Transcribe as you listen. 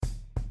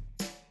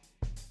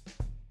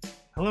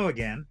Hello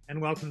again,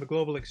 and welcome to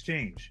Global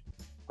Exchange,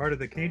 part of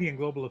the Canadian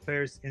Global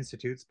Affairs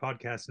Institute's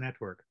podcast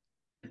network.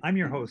 I'm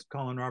your host,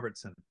 Colin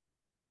Robertson.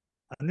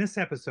 On this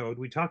episode,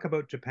 we talk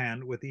about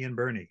Japan with Ian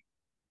Burney.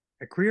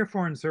 A career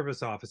Foreign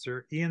Service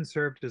officer, Ian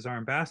served as our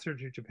ambassador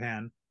to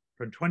Japan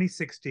from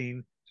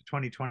 2016 to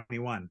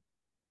 2021.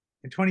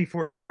 In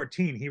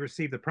 2014, he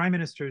received the Prime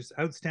Minister's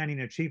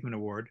Outstanding Achievement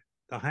Award,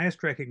 the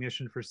highest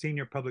recognition for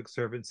senior public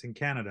servants in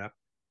Canada,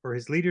 for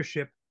his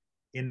leadership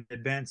in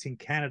advancing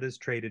Canada's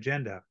trade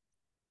agenda.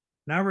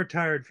 Now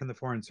retired from the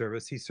Foreign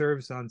Service, he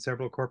serves on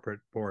several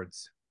corporate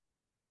boards.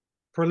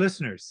 For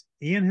listeners,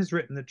 Ian has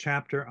written the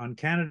chapter on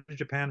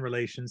Canada-Japan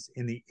relations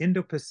in the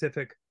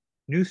Indo-Pacific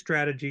New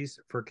Strategies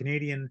for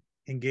Canadian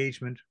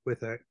Engagement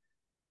with a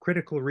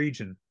Critical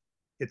Region.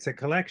 It's a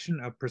collection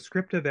of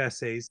prescriptive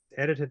essays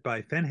edited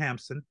by Fen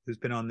Hampson, who's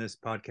been on this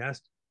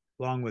podcast,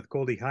 along with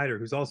Goldie Hyder,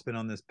 who's also been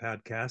on this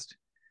podcast,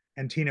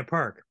 and Tina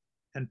Park,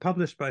 and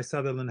published by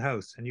Sutherland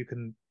House. And you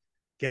can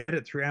get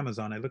it through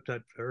Amazon. I looked at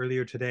it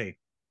earlier today.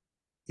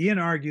 Ian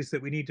argues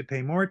that we need to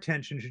pay more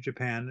attention to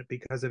Japan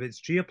because of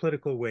its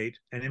geopolitical weight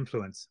and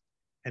influence,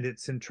 and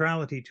its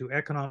centrality to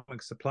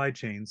economic supply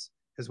chains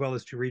as well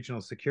as to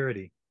regional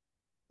security.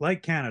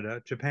 Like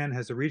Canada, Japan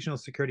has a regional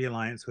security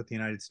alliance with the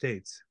United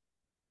States.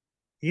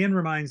 Ian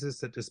reminds us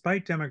that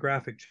despite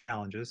demographic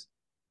challenges,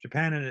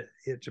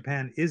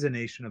 Japan is a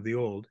nation of the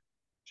old.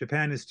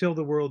 Japan is still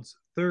the world's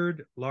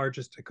third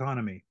largest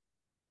economy,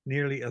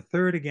 nearly a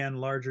third again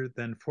larger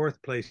than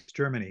fourth place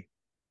Germany.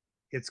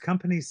 Its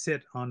companies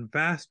sit on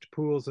vast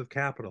pools of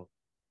capital,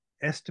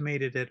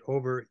 estimated at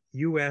over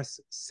US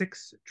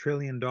 $6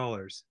 trillion,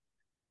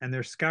 and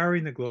they're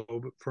scouring the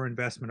globe for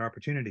investment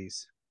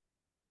opportunities.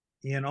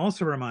 Ian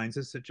also reminds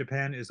us that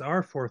Japan is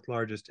our fourth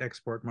largest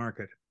export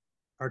market,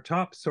 our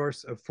top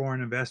source of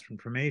foreign investment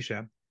from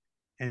Asia,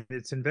 and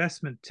its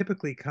investment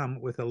typically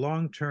come with a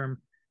long-term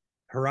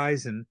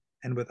horizon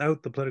and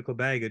without the political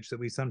baggage that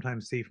we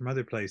sometimes see from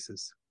other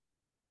places.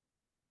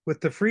 With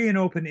the free and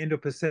open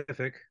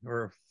Indo-Pacific,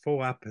 or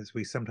FOAP as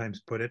we sometimes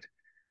put it,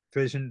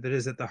 vision that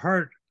is at the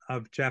heart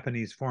of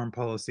Japanese foreign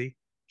policy,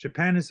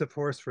 Japan is a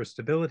force for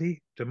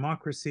stability,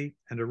 democracy,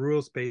 and a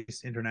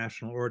rules-based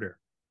international order.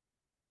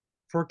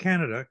 For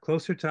Canada,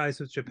 closer ties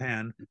with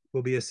Japan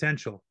will be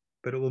essential,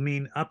 but it will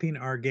mean upping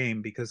our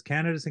game because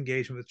Canada's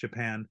engagement with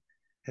Japan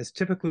has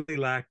typically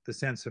lacked the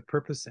sense of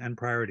purpose and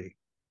priority.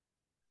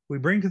 We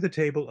bring to the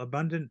table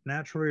abundant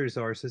natural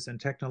resources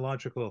and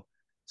technological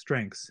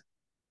strengths.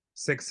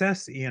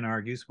 Success, Ian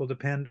argues, will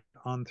depend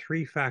on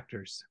three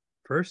factors.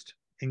 First,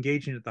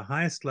 engaging at the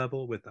highest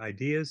level with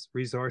ideas,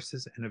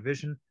 resources, and a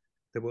vision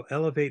that will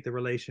elevate the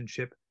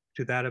relationship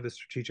to that of a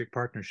strategic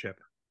partnership.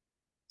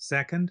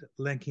 Second,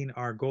 linking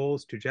our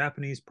goals to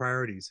Japanese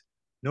priorities,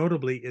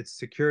 notably its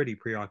security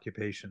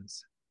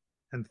preoccupations.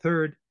 And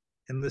third,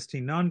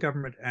 enlisting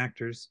non-government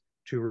actors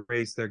to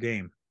raise their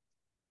game.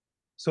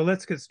 So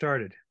let's get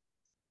started.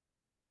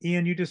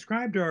 Ian, you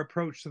described our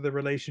approach to the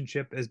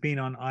relationship as being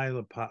on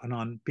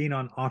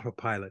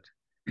autopilot.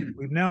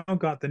 We've now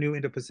got the new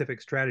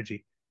Indo-Pacific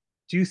strategy.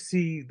 Do you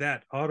see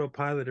that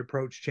autopilot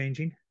approach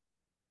changing?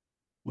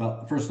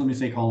 Well, first, let me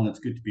say, Colin, it's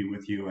good to be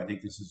with you. I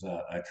think this is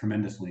a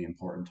tremendously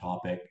important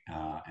topic.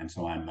 And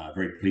so I'm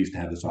very pleased to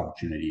have this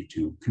opportunity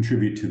to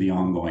contribute to the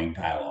ongoing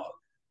dialogue.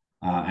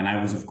 And I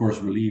was, of course,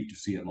 relieved to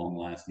see at long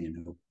last the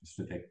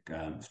Indo-Pacific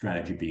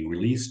strategy being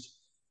released.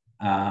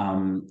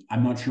 I'm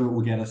not sure it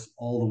will get us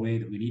all the way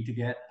that we need to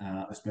get,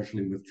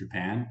 especially with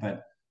Japan.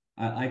 But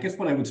I guess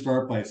what I would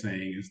start by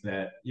saying is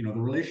that, the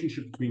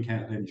relationship between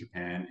Canada and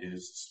Japan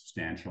is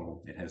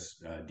substantial. It has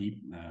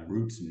deep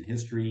roots in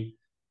history.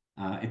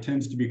 It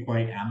tends to be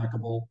quite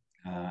amicable,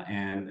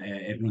 and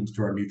it runs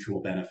to our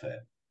mutual benefit.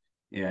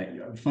 Yeah,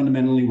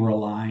 fundamentally, we're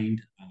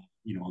aligned,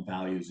 on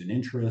values and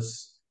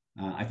interests.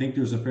 I think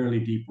there's a fairly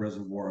deep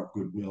reservoir of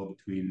goodwill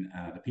between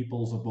the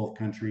peoples of both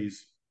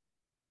countries,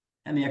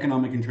 and the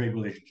economic and trade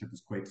relationship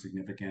is quite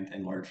significant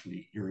and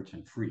largely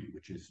irritant-free,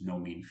 which is no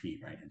mean feat,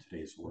 right, in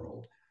today's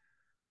world.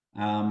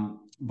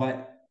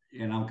 But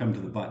and I'll come to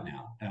the but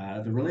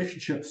now. The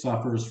relationship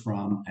suffers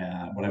from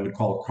what I would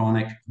call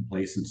chronic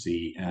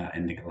complacency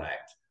and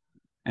neglect.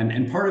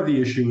 And part of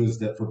the issue is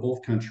that for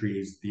both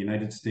countries, the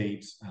United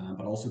States,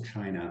 but also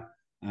China,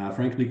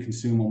 frankly,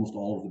 consume almost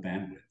all of the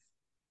bandwidth.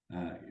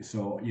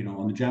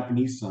 On the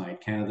Japanese side,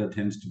 Canada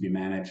tends to be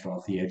managed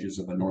off the edges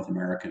of a North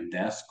American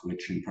desk,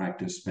 which in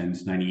practice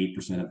spends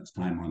 98% of its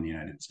time on the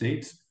United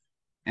States.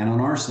 And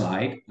on our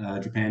side,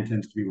 Japan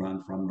tends to be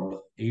run from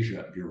North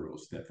Asia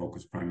bureaus that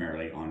focus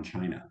primarily on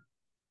China.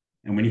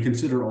 And when you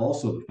consider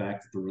also the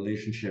fact that the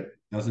relationship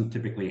doesn't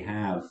typically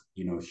have,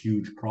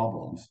 huge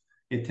problems,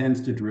 it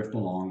tends to drift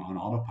along on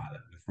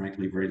autopilot with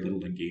frankly very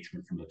little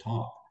engagement from the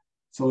top.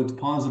 So it's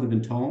positive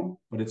in tone,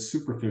 but it's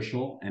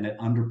superficial and it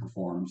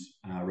underperforms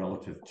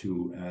relative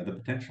to the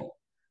potential.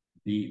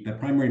 The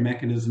primary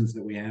mechanisms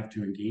that we have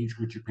to engage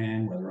with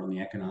Japan, whether on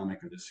the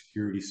economic or the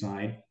security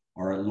side,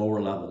 are at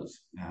lower levels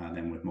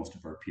than with most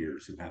of our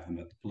peers who have them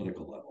at the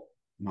political level.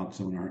 Not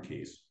so in our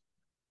case.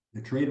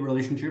 The trade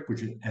relationship,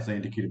 which, as I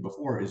indicated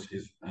before, is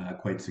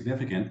quite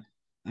significant,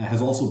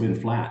 has also been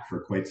flat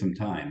for quite some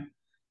time.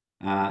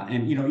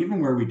 And even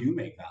where we do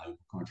make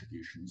valuable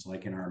contributions,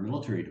 like in our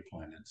military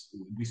deployments,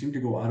 we seem to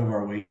go out of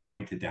our way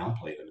to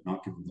downplay them,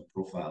 not give them the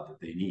profile that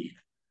they need.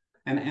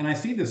 And I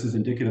see this as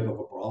indicative of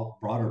a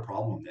broader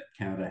problem that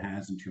Canada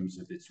has in terms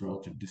of its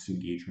relative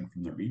disengagement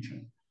from the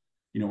region.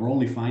 We're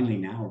only finally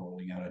now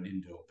rolling out an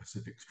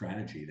Indo-Pacific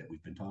strategy that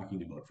we've been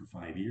talking about for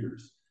 5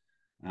 years.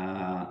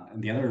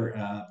 And the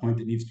other point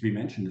that needs to be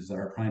mentioned is that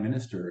our prime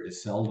minister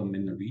is seldom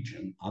in the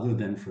region other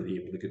than for the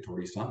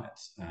obligatory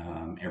summits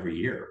every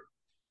year.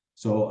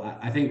 So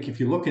I think if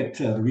you look at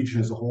the region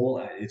as a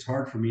whole, it's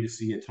hard for me to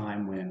see a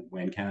time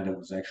when Canada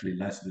was actually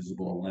less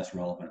visible and less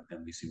relevant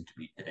than we seem to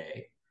be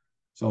today.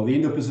 So the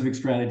Indo-Pacific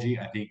strategy,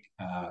 I think,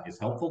 is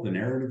helpful. The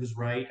narrative is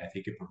right. I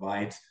think it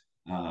provides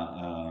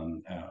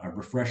a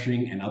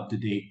refreshing and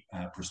up-to-date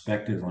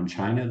perspective on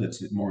China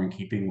that's more in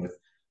keeping with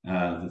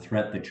the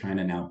threat that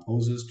China now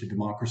poses to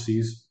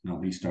democracies, not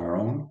least our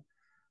own.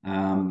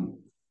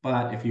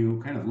 But if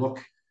you kind of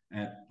look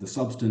at the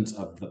substance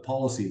of the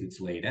policy that's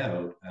laid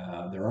out,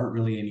 there aren't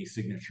really any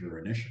signature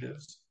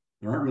initiatives.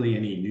 There aren't really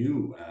any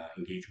new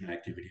engagement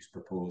activities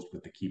proposed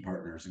with the key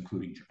partners,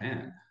 including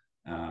Japan.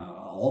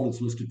 All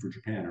that's listed for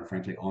Japan are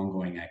frankly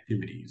ongoing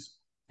activities.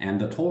 And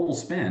the total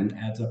spend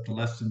adds up to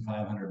less than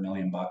 500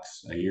 million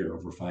bucks a year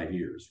over 5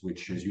 years,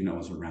 which, as you know,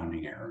 is a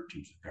rounding error in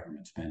terms of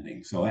government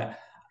spending. So,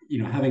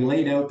 having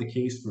laid out the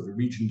case for the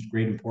region's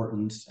great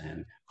importance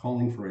and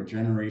calling for a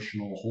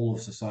generational whole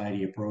of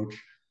society approach,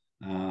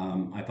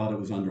 I thought it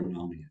was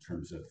underwhelming in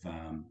terms of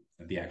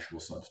the actual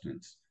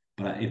substance.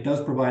 But it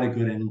does provide a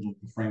good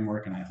analytical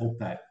framework, and I hope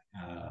that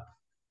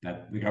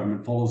the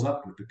government follows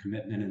up with the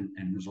commitment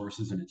and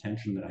resources and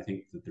attention that I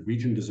think that the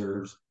region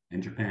deserves,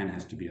 and Japan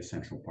has to be a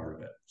central part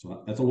of it.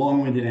 So that's a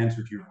long-winded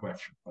answer to your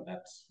question, but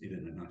that's it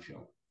in a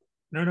nutshell.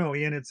 No,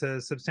 Ian, it's a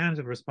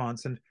substantive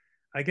response. And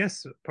I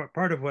guess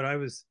part of what I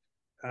was,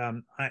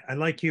 I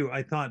like you,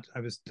 I thought I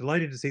was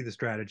delighted to see the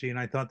strategy, and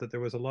I thought that there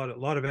was a lot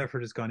of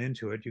effort has gone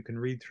into it. You can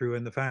read through,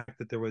 and the fact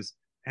that there was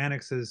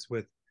annexes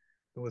with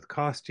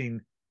costing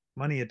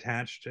money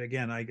attached.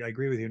 Again, I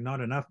agree with you, not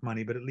enough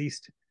money, but at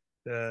least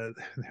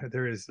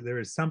there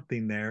is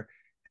something there.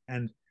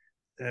 And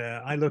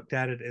I looked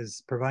at it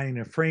as providing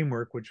a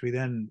framework, which we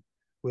then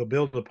will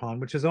build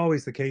upon, which is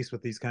always the case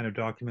with these kind of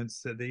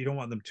documents, that you don't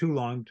want them too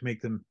long to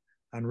make them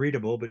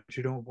unreadable, but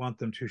you don't want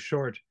them too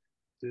short.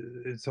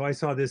 So I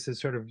saw this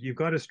as sort of, you've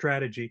got a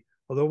strategy.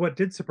 Although what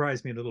did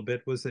surprise me a little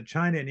bit was that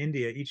China and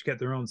India each get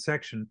their own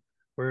section,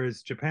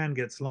 whereas Japan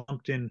gets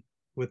lumped in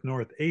with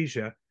North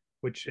Asia,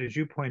 which, as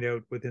you point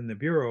out within the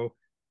Bureau,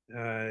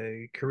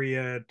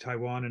 Korea,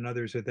 Taiwan, and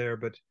others are there.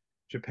 But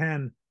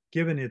Japan,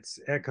 given its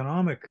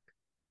economic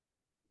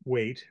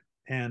weight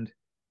and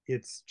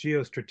its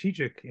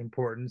geostrategic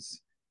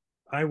importance,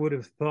 I would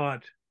have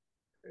thought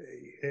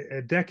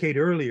a decade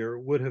earlier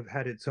would have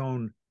had its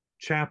own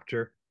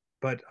chapter.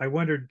 But I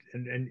wondered,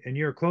 and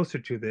you're closer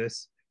to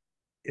this,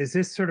 is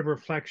this sort of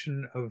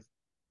reflection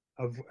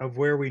of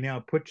where we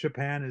now put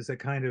Japan as a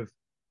kind of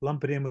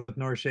lump it in with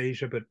North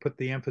Asia, but put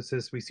the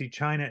emphasis, we see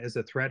China as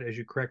a threat, as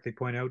you correctly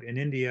point out, and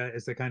India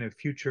as a kind of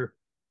future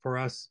for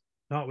us,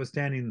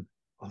 notwithstanding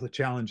all the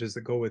challenges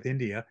that go with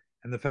India,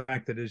 and the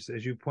fact that, as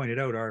you pointed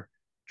out, our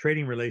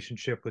trading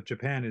relationship with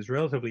Japan is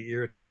relatively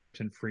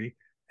irritant free,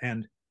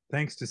 and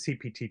thanks to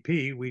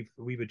CPTP,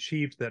 we've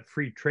achieved that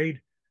free trade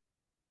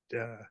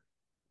uh,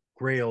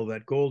 grail,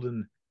 that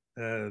golden,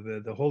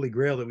 the holy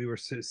grail that we were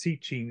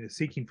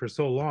seeking for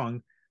so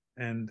long.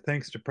 And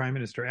thanks to Prime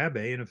Minister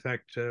Abe, in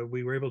effect,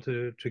 we were able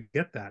to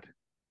get that.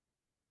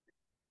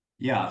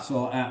 Yeah,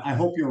 so I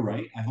hope you're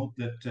right. I hope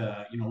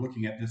that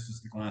looking at this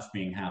as the glass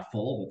being half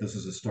full, that this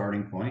is a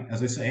starting point.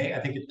 As I say, I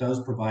think it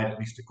does provide at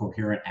least a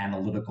coherent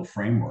analytical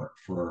framework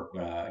for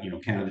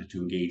Canada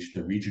to engage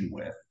the region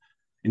with.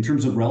 In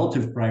terms of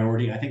relative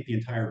priority, I think the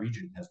entire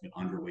region has been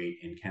underweight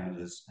in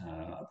Canada's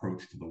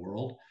approach to the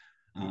world.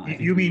 I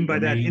think You mean we by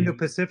that remain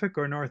Indo-Pacific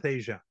or North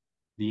Asia?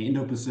 the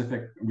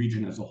Indo-Pacific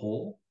region as a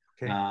whole.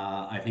 Okay.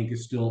 I think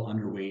is still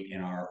underweight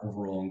in our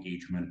overall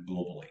engagement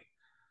globally.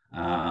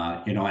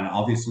 And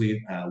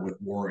obviously with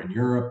war in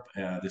Europe,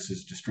 this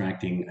is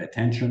distracting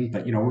attention.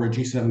 But we're a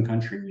G7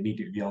 country. We need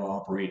to be able to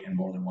operate in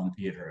more than one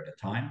theater at a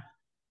time.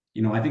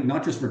 I think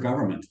not just for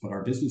governments, but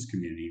our business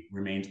community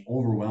remains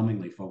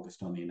overwhelmingly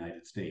focused on the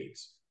United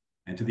States.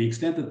 And to the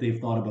extent that they've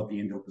thought about the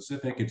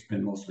Indo-Pacific, it's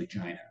been mostly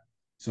China.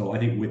 So I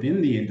think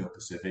within the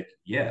Indo-Pacific,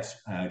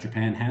 yes,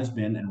 Japan has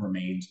been and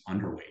remains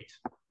underweight.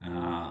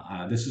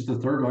 This is the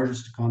third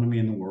largest economy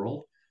in the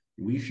world.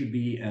 We should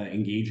be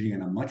engaging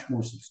in a much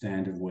more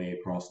substantive way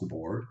across the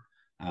board.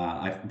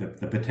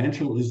 The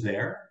potential is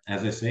there.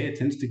 As I say, it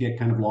tends to get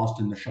kind of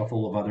lost in the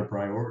shuffle of other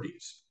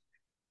priorities.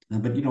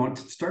 But it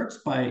starts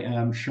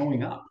by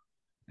showing up.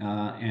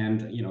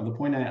 And the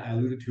point I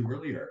alluded to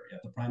earlier,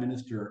 the prime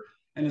minister,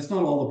 and it's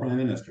not all the prime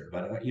minister,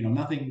 but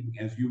nothing,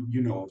 as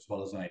you know as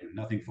well as I do,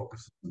 nothing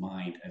focuses the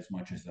mind as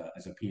much as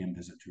a PM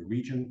visit to a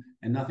region,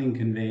 and nothing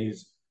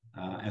conveys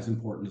as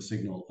important a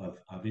signal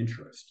of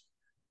interest.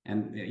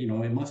 And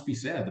it must be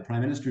said, the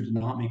prime minister did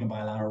not make a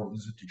bilateral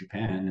visit to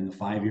Japan in the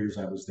 5 years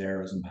I was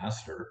there as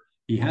ambassador.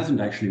 He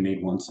hasn't actually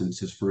made one since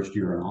his first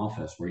year in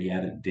office, where he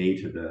added a day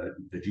to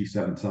the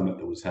G7 summit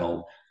that was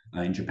held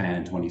in Japan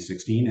in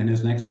 2016. And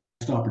his next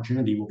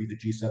opportunity will be the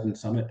G7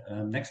 summit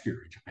next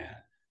year in Japan.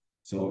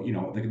 So,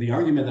 the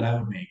argument that I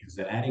would make is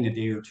that adding a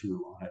day or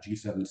two on a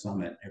G7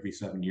 summit every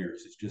 7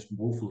 years is just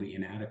woefully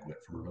inadequate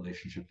for a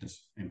relationship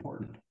this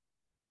important.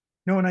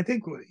 No, and I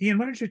think, Ian,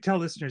 why don't you tell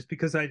listeners,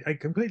 because I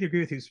completely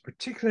agree with you,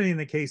 particularly in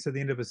the case of the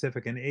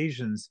Indo-Pacific and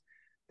Asians,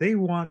 they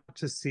want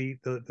to see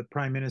the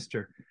prime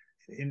minister.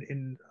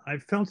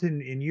 I've felt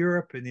in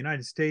Europe, in the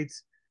United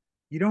States,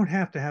 you don't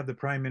have to have the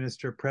prime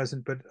minister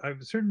present, but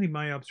I've certainly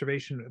my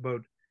observation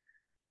about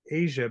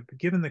Asia,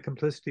 given the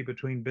complicity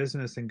between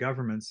business and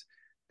governments,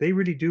 they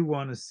really do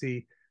want to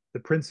see the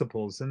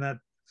principles, and that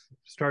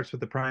starts with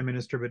the prime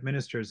minister, but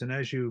ministers. And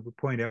as you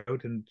point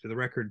out, and the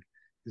record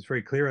is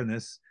very clear on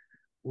this,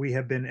 we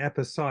have been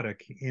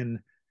episodic in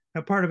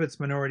now part of it's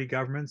minority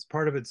governments,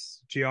 part of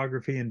it's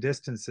geography and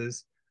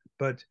distances,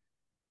 but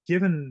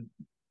given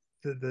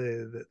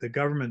the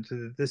government,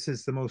 this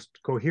is the most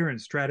coherent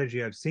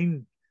strategy I've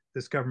seen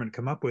this government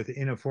come up with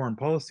in a foreign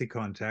policy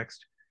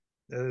context,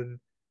 and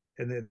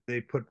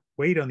they put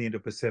weight on the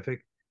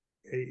Indo-Pacific.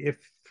 If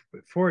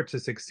for it to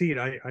succeed,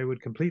 I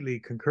would completely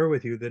concur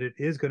with you that it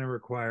is going to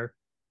require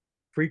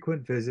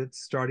frequent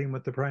visits, starting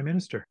with the prime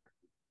minister.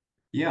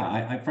 Yeah,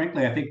 I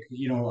frankly, I think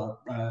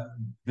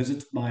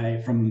visits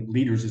from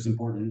leaders is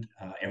important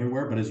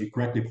everywhere. But as you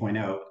correctly point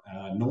out,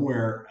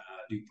 nowhere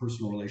do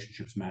personal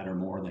relationships matter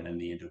more than in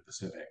the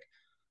Indo-Pacific.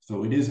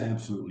 So it is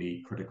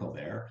absolutely critical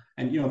there.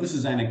 And this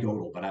is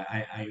anecdotal, but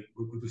I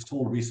was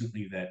told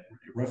recently that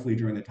roughly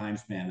during the time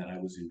span that I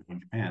was in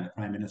Japan, the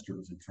prime minister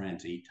was in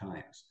France 8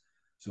 times.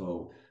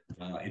 So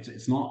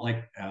it's not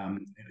like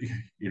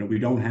we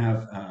don't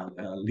have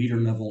leader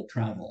level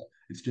travel.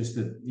 It's just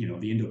that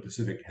the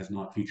Indo-Pacific has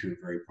not featured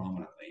very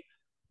prominently.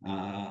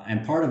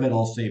 And part of it,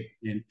 I'll say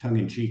in tongue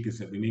in cheek, is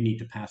that we may need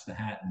to pass the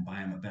hat and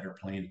buy him a better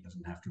plane that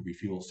doesn't have to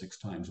refuel 6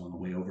 times on the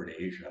way over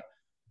to Asia.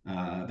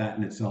 That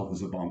in itself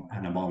is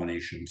an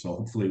abomination. So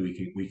hopefully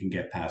we can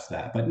get past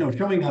that. But no,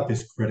 showing up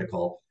is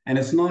critical, and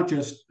it's not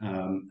just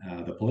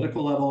the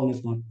political level, and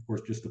it's not, of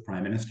course, just the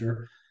prime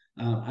minister.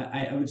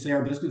 I would say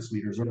our business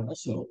leaders are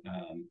also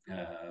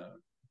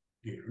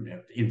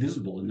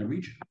invisible in the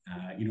region.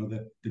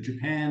 The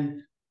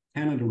Japan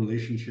Canada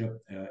relationship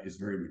is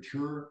very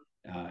mature.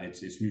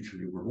 It's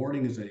mutually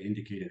rewarding, as I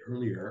indicated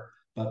earlier.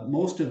 But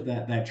most of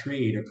that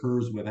trade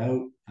occurs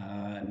without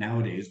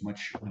nowadays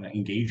much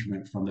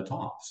engagement from the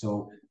top.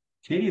 So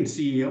Canadian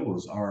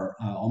CEOs are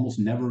almost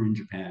never in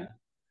Japan.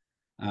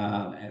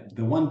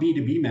 The one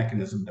B2B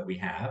mechanism that we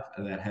have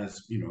that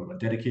has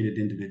dedicated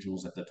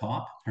individuals at the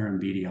top, Karen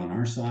Beatty on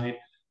our side,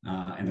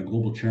 and the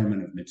global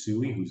chairman of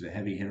Mitsui, who's a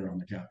heavy hitter on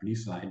the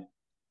Japanese side,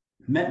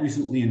 met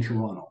recently in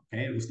Toronto.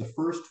 Okay, it was the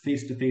first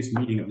face-to-face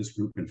meeting of this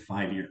group in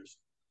 5 years.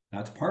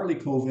 That's partly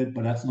COVID,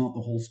 but that's not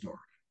the whole story.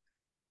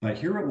 But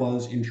here it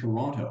was in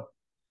Toronto,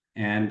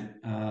 and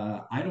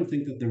I don't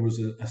think that there was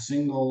a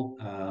single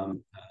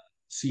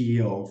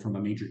CEO from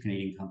a major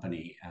Canadian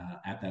company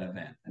at that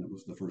event, and it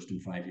was the first in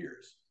 5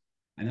 years,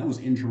 and that was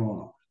in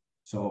Toronto.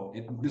 So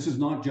this is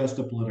not just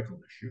a political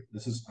issue.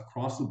 This is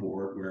across the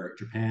board where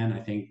Japan, I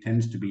think,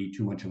 tends to be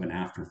too much of an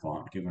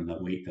afterthought given the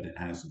weight that it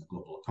has in the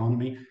global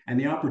economy and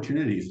the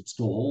opportunities it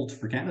still holds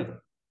for Canada.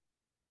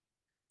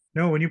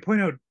 No, when you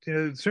point out,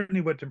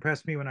 certainly what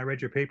impressed me when I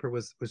read your paper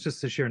was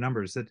just the sheer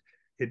numbers that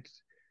it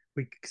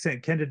we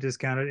tend to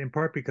discount it in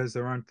part because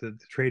there aren't the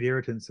trade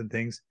irritants and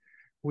things.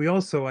 We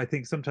also, I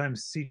think,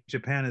 sometimes see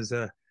Japan as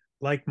a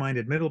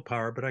like-minded middle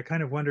power, but I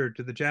kind of wonder,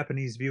 do the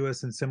Japanese view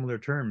us in similar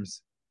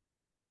terms?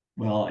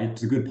 Well,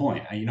 it's a good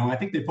point. I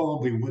think they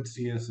probably would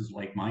see us as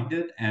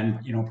like-minded and,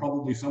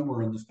 probably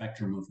somewhere in the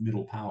spectrum of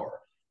middle power.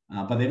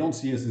 But they don't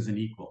see us as an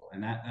equal.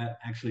 And that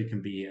actually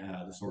can be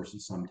the source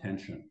of some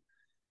tension.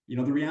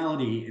 The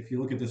reality, if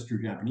you look at this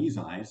through Japanese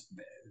eyes,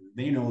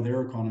 they know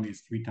their economy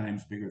is 3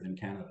 times bigger than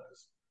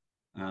Canada's.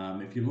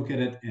 If you look at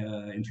it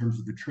in terms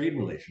of the trade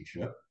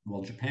relationship,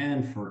 well,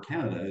 Japan for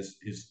Canada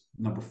is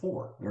number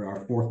 4. They're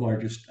our 4th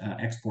largest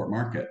export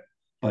market.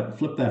 But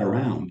flip that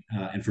around,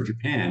 and for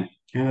Japan,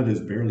 Canada is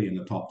barely in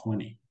the top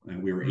 20.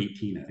 And we were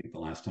 18, I think, the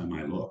last time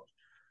I looked.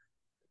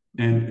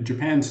 And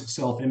Japan's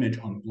self-image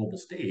on the global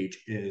stage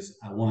is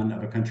one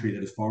of a country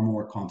that is far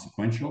more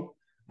consequential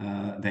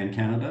than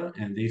Canada,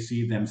 and they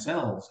see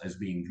themselves as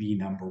being the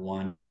number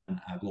one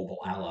global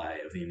ally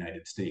of the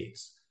United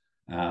States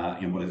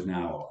in what is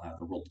now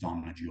the world's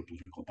dominant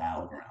geopolitical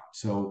battleground.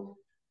 So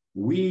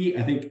we,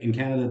 I think, in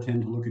Canada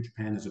tend to look at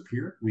Japan as a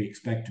peer. We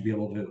expect to be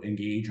able to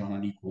engage on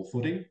an equal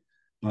footing,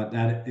 but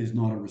that is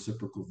not a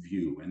reciprocal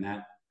view. And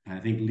that, I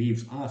think,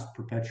 leaves us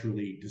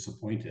perpetually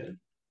disappointed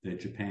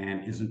that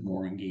Japan isn't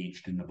more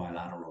engaged in the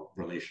bilateral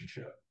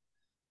relationship.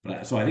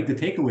 But so I think the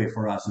takeaway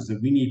for us is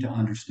that we need to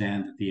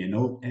understand that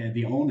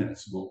the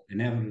onus will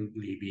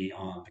inevitably be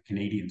on the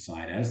Canadian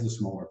side as the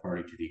smaller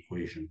party to the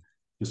equation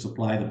to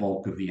supply the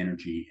bulk of the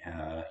energy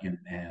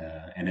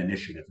and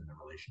initiative in the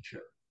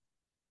relationship.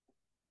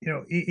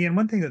 Ian,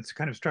 one thing that's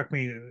kind of struck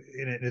me,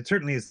 and it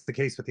certainly is the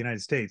case with the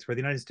United States, where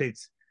the United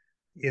States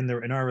in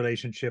our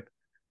relationship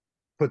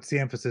puts the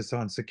emphasis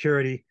on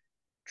security.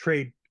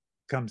 Trade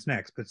comes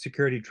next, but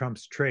security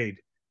trumps trade.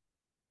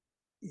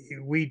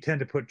 We tend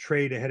to put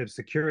trade ahead of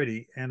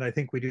security, and I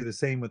think we do the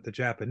same with the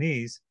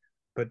Japanese.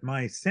 But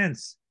my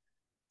sense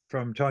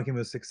from talking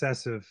with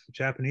successive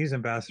Japanese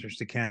ambassadors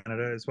to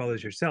Canada, as well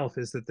as yourself,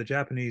 is that the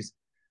Japanese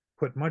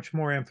put much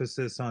more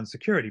emphasis on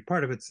security.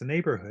 Part of it's the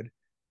neighborhood,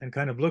 and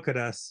kind of look at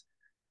us,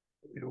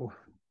 you know,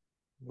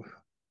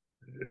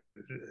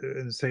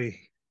 and say,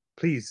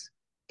 please,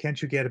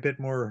 can't you get a bit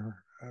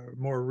more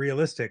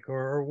realistic?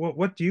 Or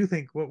what do you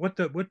think? What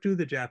do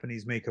the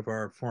Japanese make of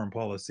our foreign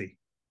policy?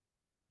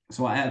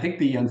 So I think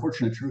the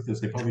unfortunate truth is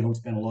they probably don't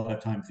spend a lot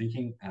of time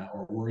thinking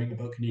or worrying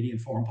about Canadian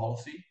foreign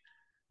policy.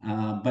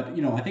 But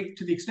I think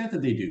to the extent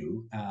that they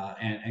do,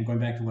 and going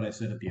back to what I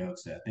said at the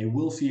outset, they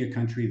will see a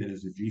country that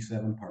is a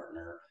G7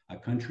 partner, a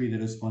country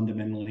that is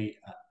fundamentally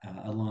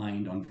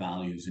aligned on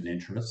values and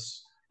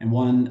interests, and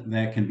one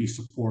that can be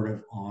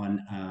supportive on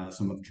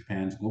some of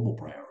Japan's global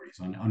priorities,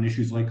 on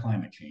issues like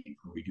climate change,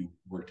 where we do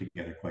work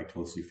together quite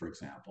closely, for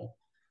example.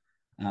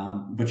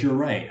 But you're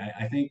right.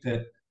 I think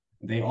that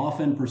they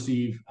often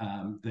perceive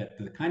that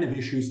the kind of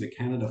issues that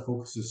Canada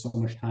focuses so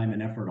much time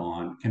and effort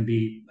on can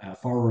be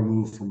far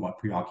removed from what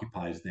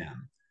preoccupies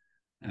them.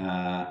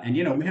 And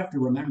we have to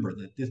remember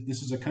that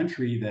this is a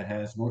country that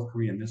has North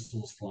Korean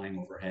missiles flying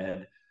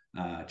overhead,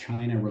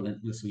 China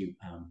relentlessly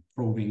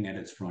probing at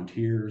its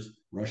frontiers,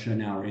 Russia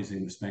now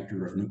raising the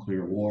specter of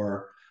nuclear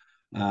war.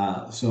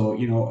 So,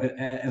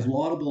 as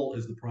laudable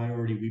as the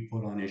priority we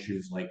put on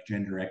issues like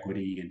gender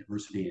equity and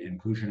diversity and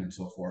inclusion and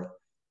so forth,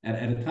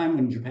 at a time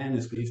when Japan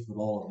is faced with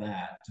all of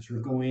that, to sort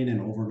of go in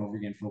and over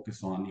again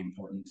focus on the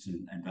importance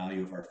and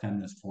value of our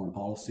feminist foreign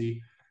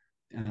policy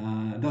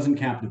doesn't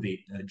captivate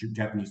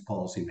Japanese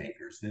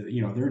policymakers.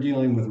 They're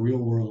dealing with real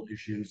world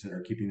issues that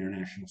are keeping their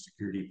national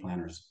security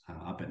planners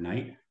up at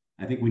night.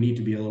 I think we need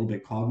to be a little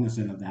bit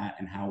cognizant of that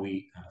and how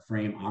we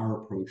frame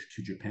our approach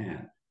to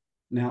Japan.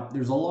 Now,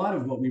 there's a lot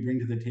of what we bring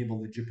to the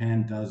table that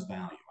Japan does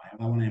value.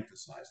 I want to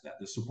emphasize that.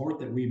 The support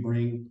that we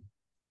bring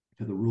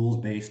to the rules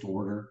based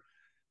order,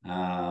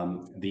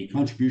 the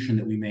contribution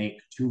that we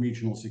make to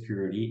regional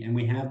security, and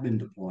we have been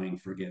deploying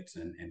frigates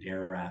and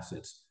air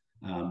assets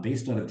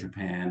based out of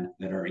Japan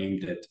that are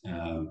aimed at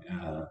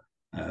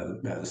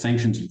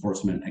sanctions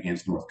enforcement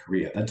against North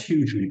Korea. That's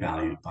hugely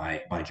valued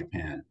by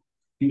Japan.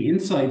 The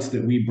insights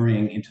that we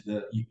bring into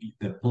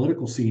the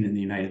political scene in the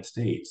United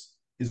States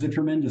is a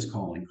tremendous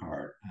calling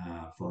card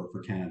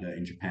for Canada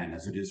and Japan,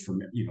 as it is for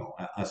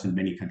us in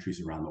many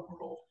countries around the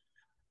world.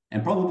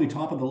 And probably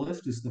top of the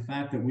list is the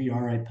fact that we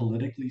are a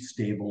politically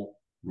stable,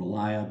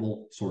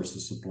 reliable source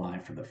of supply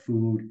for the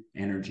food,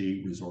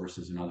 energy,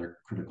 resources, and other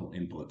critical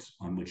inputs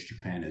on which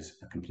Japan is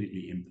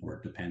completely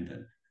import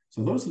dependent.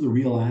 So those are the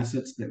real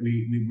assets that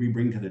we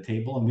bring to the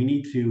table, and we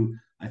need to,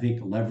 I think,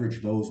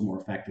 leverage those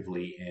more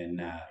effectively in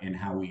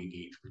how we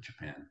engage with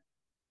Japan.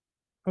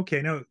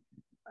 Okay, now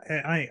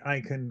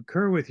I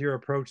concur with your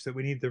approach that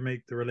we need to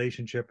make the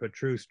relationship a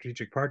true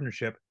strategic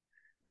partnership.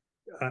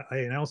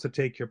 I also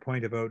take your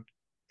point about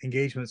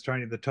engagement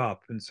starting at the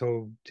top, and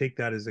so take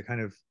that as a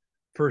kind of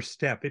first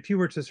step. If you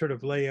were to sort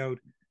of lay out,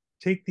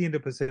 take the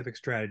Indo-Pacific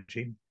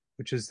strategy,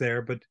 which is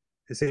there, but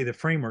to say the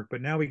framework,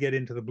 but now we get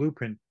into the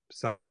blueprint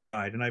side,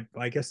 and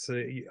I guess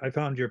I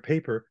found your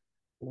paper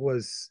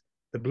was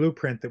the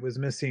blueprint that was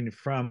missing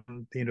from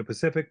the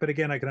Indo-Pacific. But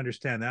again, I can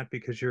understand that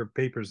because your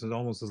paper is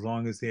almost as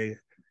long as the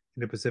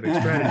Indo-Pacific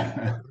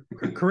strategy.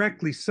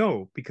 Correctly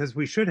so, because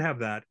we should have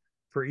that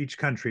for each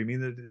country. I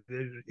mean,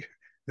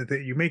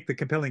 that you make the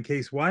compelling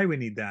case why we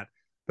need that.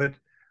 But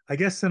I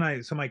guess so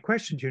my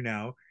question to you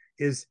now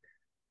is,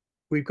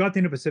 we've got the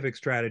Indo-Pacific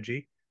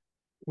strategy.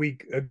 We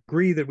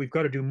agree that we've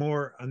got to do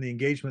more on the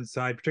engagement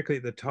side, particularly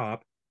at the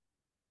top.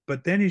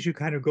 But then as you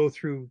kind of go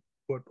through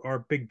what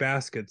are big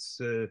baskets,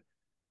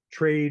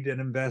 trade and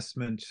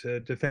investment,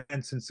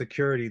 defense and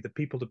security, the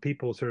people to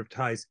people sort of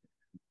ties,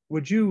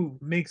 would you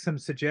make some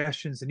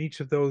suggestions in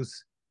each of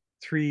those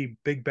three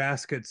big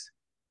baskets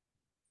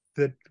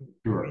that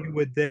Sure. you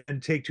would then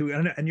take to,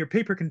 and your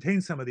paper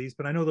contains some of these,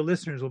 but I know the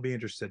listeners will be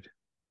interested.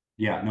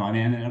 Yeah, no, I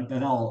mean, and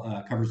that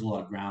all covers a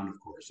lot of ground, of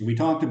course. So we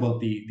talked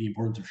about the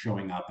importance of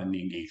showing up and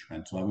the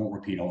engagement, so I won't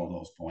repeat all of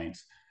those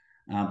points.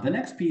 The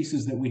next piece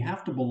is that we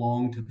have to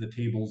belong to the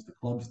tables, the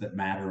clubs that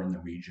matter in the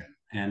region.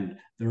 And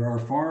there are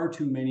far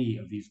too many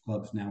of these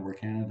clubs now where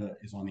Canada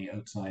is on the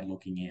outside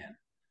looking in.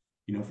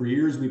 For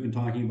years we've been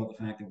talking about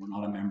the fact that we're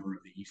not a member of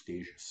the East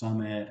Asia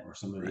Summit or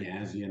some of the Right.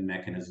 ASEAN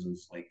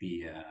mechanisms like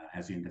the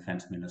ASEAN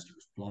Defense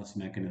Ministers Plus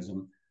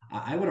mechanism.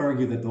 I would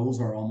argue that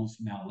those are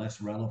almost now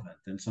less relevant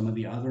than some of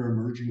the other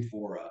emerging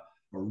fora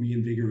or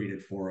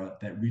reinvigorated fora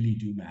that really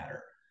do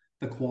matter.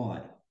 The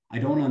Quad. I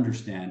don't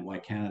understand why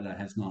Canada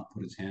has not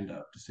put its hand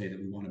up to say that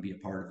we want to be a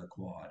part of the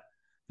Quad.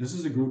 This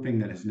is a grouping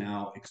that has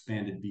now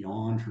expanded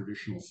beyond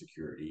traditional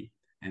security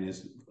and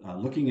is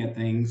looking at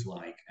things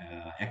like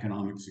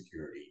economic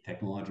security,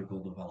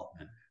 technological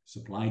development,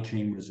 supply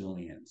chain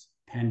resilience,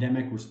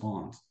 pandemic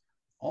response.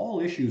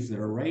 all issues that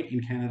are right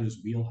in Canada's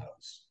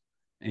wheelhouse.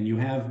 And you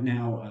have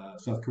now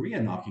South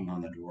Korea knocking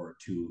on the door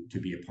to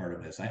be a part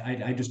of this.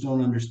 I just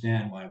don't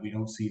understand why we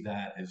don't see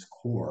that as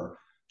core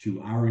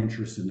to our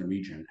interests in the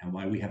region, and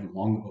why we haven't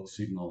long ago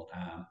signaled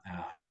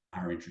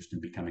our interest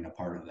in becoming a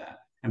part of that.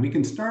 And we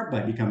can start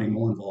by becoming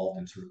more involved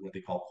in sort of what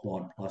they call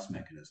Quad Plus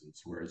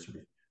mechanisms, where it's sort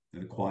of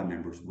the Quad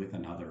members with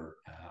another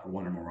or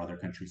one or more other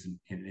countries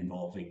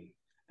involving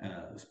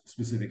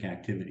specific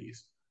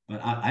activities.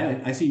 But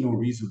I see no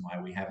reason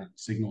why we haven't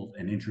signaled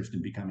an interest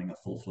in becoming a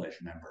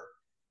full-fledged member.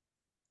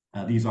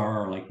 These are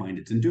our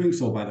like-mindeds. And doing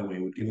so, by the way,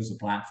 would give us a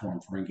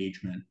platform for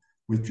engagement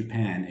with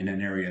Japan in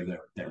an area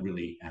that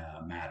really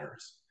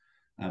matters.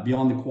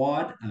 Beyond the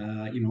Quad,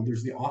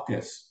 there's the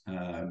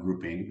AUKUS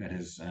grouping that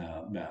has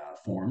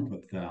formed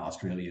with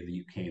Australia, the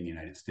UK, and the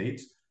United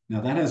States.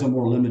 Now, that has a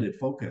more limited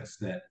focus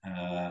that,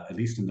 at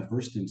least in the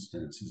first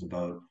instance, is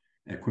about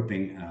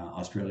equipping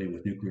Australia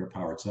with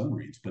nuclear-powered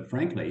submarines. But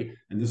frankly,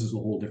 and this is a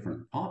whole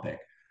different topic,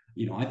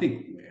 I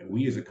think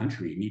we as a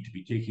country need to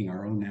be taking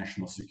our own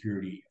national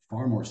security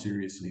far more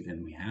seriously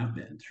than we have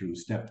been through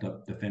stepped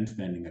up defense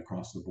spending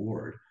across the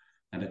board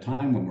at a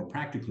time when we're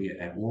practically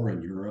at war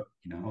in Europe,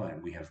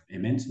 and we have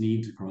immense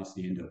needs across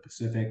the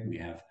Indo-Pacific. We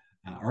have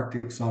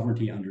Arctic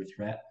sovereignty under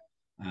threat.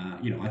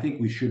 I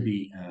think we should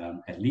be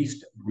at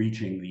least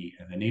reaching the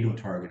NATO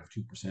target of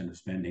 2% of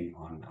spending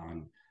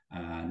on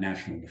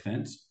national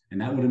defense,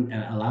 and that would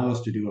allow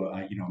us to do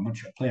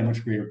play a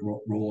much greater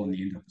role in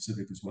the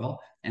Indo-Pacific as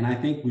well. And I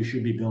think we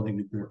should be building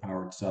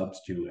nuclear-powered subs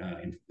to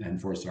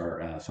enforce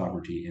our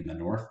sovereignty in the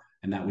north,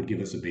 and that would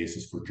give us a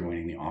basis for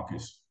joining the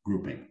AUKUS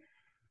grouping.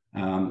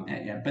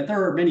 But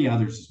there are many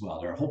others as well.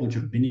 There are a whole bunch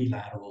of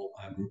bilateral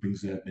groupings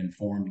that have been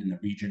formed in the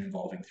region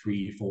involving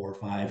 3, 4,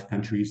 5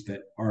 countries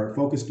that are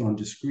focused on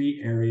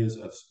discrete areas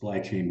of supply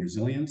chain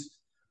resilience,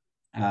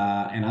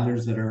 and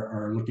others that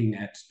are looking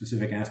at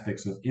specific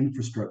aspects of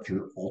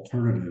infrastructure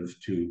alternatives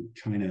to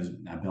China's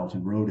Belt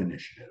and Road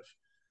Initiative.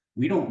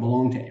 We don't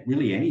belong to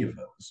really any of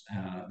those.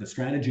 The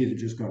strategy that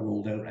just got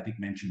rolled out, I think,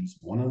 mentions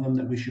one of them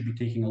that we should be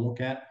taking a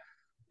look at.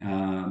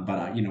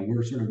 But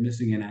we're sort of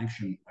missing in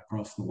action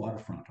across the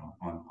waterfront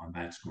on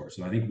that score.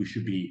 So I think we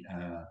should be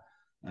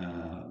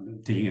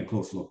taking a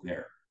close look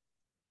there.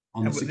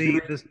 On the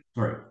security,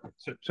 sorry,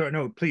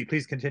 no,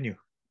 please continue.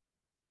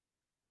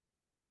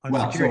 Look,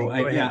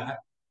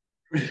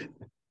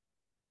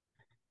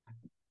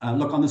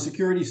 on the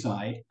security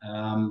side,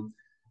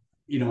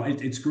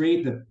 it's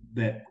great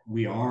that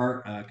we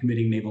are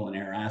committing naval and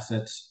air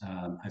assets.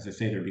 As I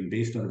say, they're being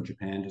based out of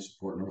Japan to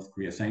support North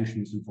Korea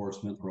sanctions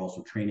enforcement. We're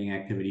also training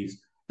activities.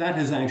 That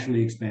has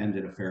actually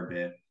expanded a fair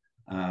bit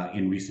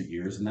in recent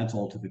years, and that's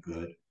all to the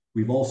good.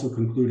 We've also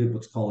concluded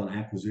what's called an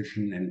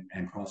acquisition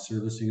and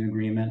cross-servicing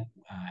agreement,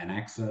 an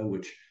AXA,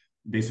 which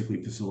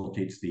basically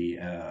facilitates the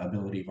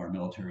ability of our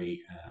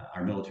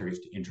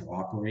militaries to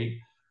interoperate.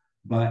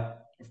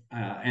 But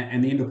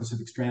and the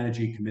Indo-Pacific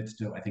strategy commits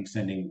to, I think,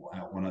 sending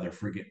one other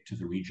frigate to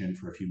the region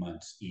for a few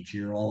months each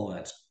year. All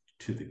that's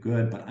to the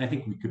good, but I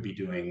think we could be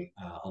doing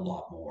a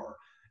lot more.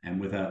 And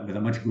with a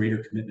much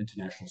greater commitment to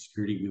national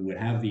security, we would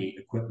have the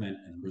equipment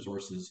and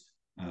resources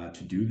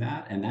to do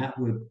that, and that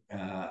would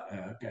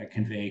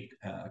convey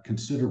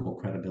considerable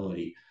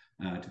credibility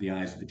to the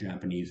eyes of the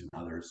Japanese and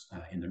others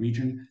in the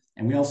region.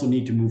 And we also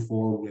need to move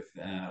forward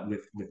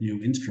with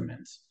new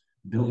instruments,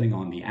 building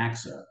on the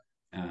AXA.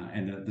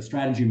 And the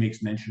strategy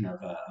makes mention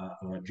of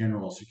a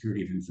general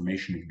security of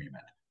information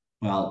agreement.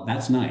 Well,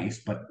 that's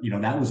nice, but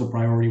that was a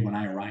priority when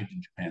I arrived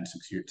in Japan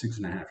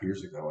 6.5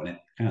 years ago, and it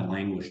kind of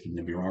languished in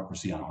the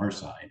bureaucracy on our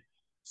side.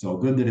 So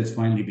good that it's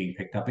finally being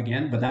picked up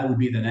again, but that would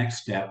be the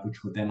next step,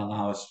 which would then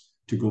allow us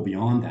to go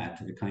beyond that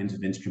to the kinds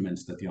of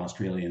instruments that the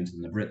Australians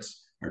and the Brits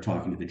are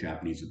talking to the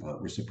Japanese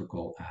about,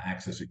 reciprocal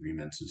access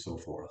agreements and so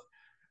forth.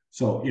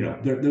 So,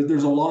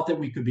 there's a lot that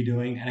we could be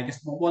doing. And I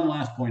guess one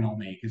last point I'll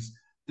make is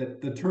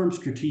that the term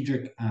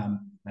strategic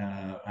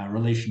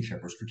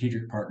relationship or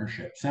strategic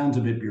partnership sounds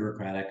a bit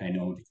bureaucratic, I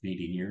know, to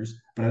Canadian ears,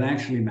 but it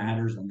actually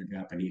matters on the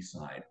Japanese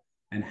side.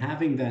 And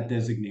having that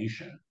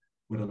designation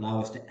would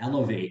allow us to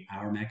elevate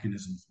our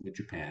mechanisms with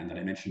Japan that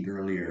I mentioned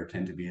earlier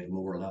tend to be at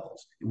lower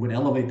levels. It would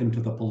elevate them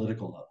to the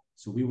political level.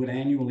 So we would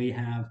annually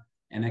have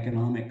an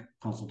economic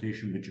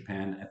consultation with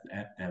Japan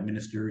at a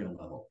ministerial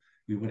level.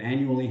 We would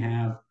annually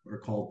have what are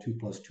called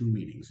 2+2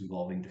 meetings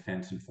involving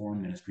defense and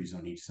foreign ministries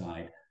on each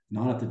side,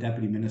 not at the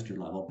deputy minister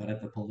level, but at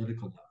the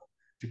political level.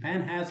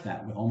 Japan has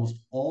that with almost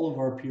all of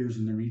our peers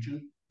in the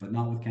region, but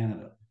not with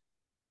Canada.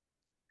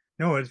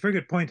 No, it's a very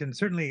good point. And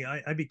certainly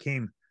I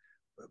became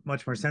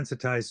much more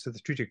sensitized to the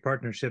strategic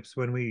partnerships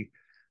when we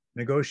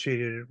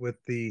negotiated with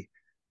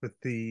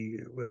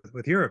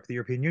Europe, the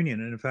European Union.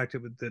 And in fact,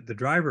 the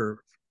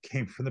driver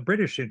came from the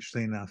British,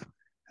 interestingly enough.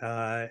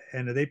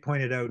 And they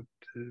pointed out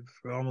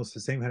almost the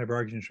same kind of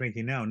arguments you're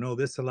making now. No,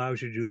 this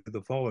allows you to do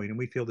the following, and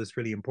we feel this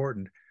really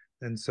important.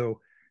 And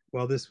so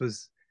while this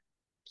was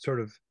sort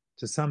of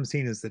to some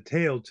seen as the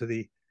tail to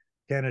the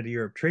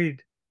Canada-Europe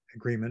trade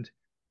agreement,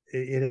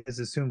 it has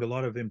assumed a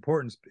lot of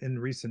importance in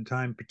recent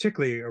time,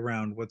 particularly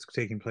around what's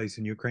taking place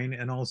in Ukraine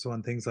and also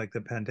on things like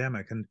the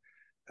pandemic. And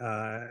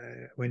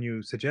when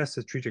you suggest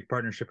a strategic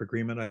partnership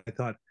agreement, I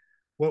thought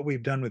what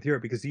we've done with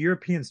Europe, because the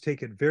Europeans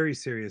take it very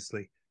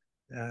seriously.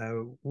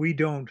 We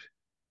don't,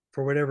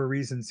 for whatever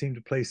reason, seem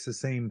to place the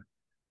same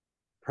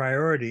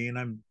priority, and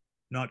I'm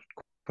not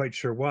quite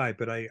sure why,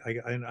 but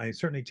I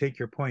certainly take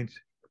your point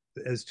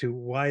as to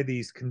why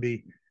these can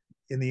be,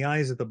 in the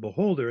eyes of the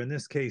beholder, in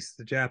this case,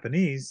 the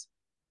Japanese,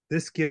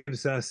 this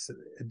gives us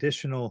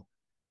additional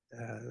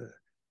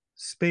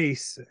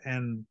space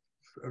and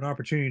an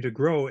opportunity to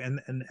grow,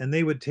 and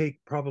they would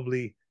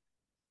probably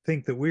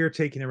think that we're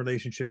taking a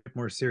relationship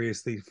more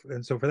seriously,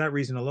 and so for that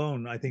reason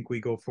alone, I think we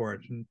go for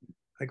it. And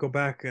I go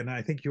back, and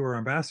I think you were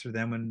ambassador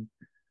then when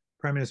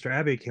Prime Minister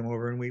Abe came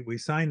over, and we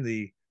signed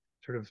the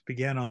sort of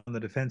began on the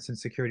defense and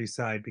security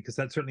side, because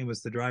that certainly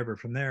was the driver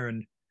from there.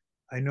 And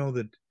I know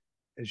that,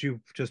 as you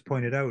just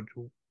pointed out,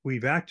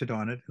 we've acted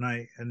on it,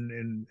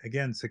 and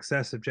again,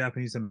 successive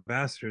Japanese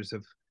ambassadors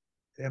have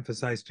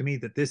emphasized to me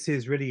that this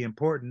is really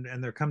important,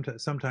 and they're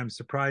sometimes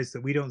surprised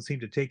that we don't seem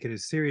to take it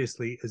as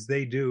seriously as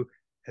they do,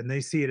 and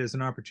they see it as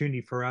an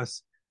opportunity for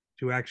us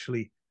to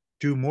actually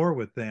do more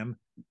with them,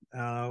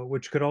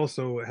 which could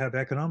also have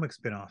economic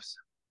spin-offs.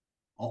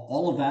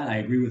 All of that I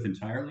agree with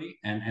entirely.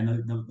 And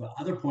the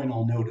other point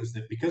I'll note is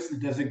that because the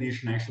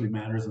designation actually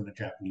matters on the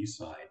Japanese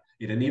side,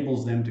 it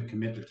enables them to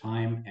commit the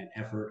time and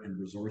effort and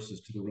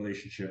resources to the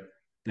relationship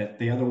that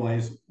they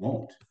otherwise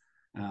won't.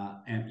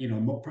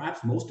 And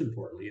perhaps most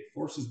importantly, it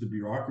forces the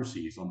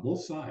bureaucracies on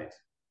both sides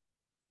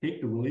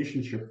take the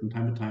relationship from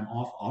time to time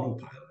off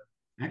autopilot,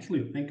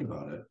 actually think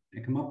about it,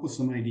 and come up with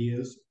some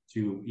ideas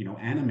to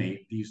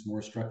animate these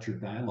more structured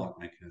dialogue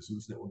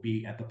mechanisms that will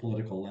be at the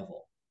political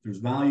level. There's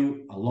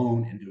value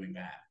alone in doing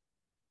that.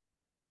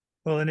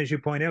 Well, and as you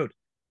point out,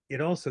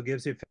 it also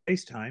gives you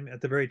face time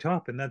at the very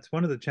top, and that's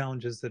one of the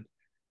challenges that,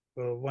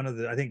 well, one of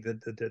the I think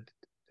the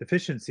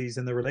deficiencies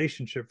in the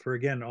relationship, for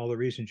again all the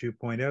reasons you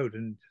point out,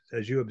 and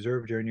as you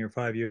observed during your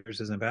 5 years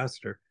as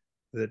ambassador,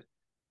 that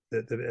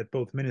at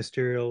both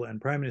ministerial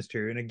and prime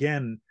ministerial, and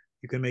again,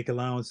 you can make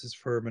allowances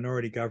for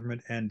minority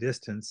government and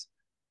distance,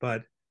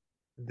 but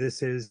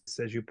this is,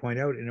 as you point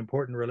out, an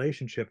important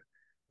relationship.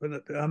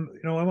 But I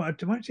want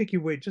to take you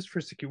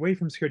away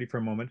from security for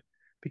a moment,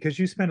 because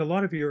you spent a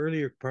lot of your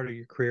earlier part of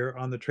your career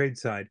on the trade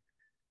side,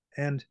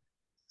 and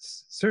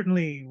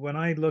certainly when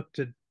I looked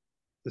at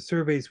the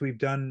surveys we've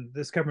done,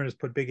 this government has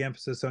put big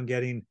emphasis on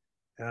getting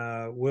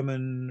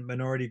women,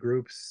 minority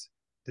groups,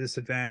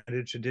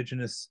 disadvantaged,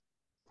 indigenous,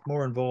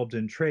 more involved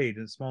in trade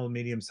and small and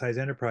medium-sized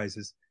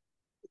enterprises.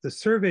 The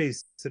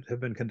surveys that have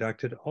been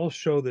conducted all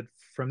show that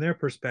from their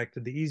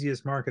perspective, the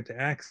easiest market to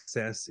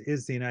access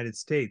is the United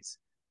States.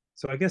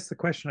 So I guess the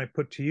question I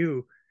put to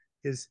you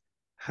is,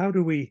 how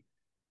do we,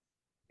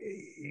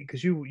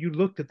 because you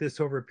looked at this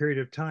over a period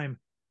of time,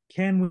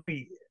 can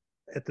we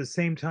at the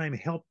same time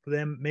help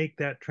them make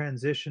that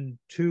transition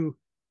to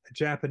a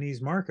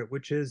Japanese market,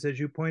 which is, as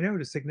you point out,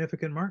 a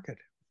significant market?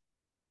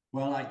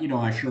 Well,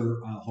 I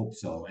sure hope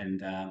so.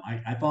 And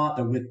I thought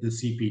that with the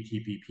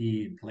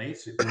CPTPP in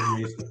place, it would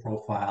raise the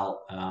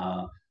profile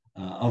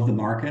of the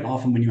market.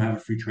 Often when you have a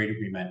free trade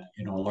agreement,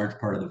 a large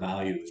part of the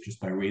value is just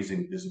by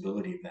raising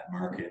visibility of that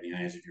market in the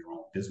eyes of your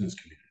own business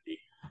community.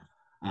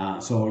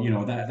 So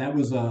that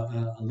was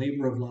a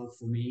labor of love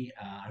for me.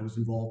 I was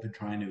involved in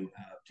trying to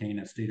obtain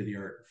a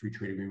state-of-the-art free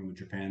trade agreement with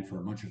Japan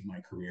for much of my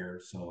career.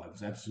 So I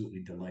was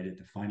absolutely delighted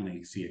to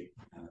finally see it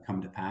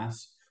come to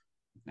pass.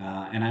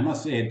 And I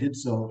must say, it did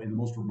so in the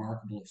most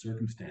remarkable of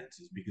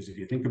circumstances, because if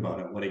you think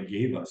about it, what it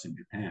gave us in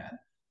Japan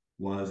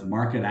was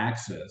market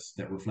access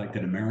that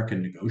reflected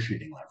American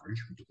negotiating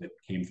leverage, which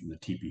came from the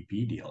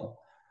TPP deal,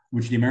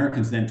 which the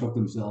Americans then took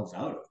themselves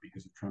out of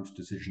because of Trump's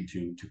decision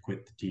to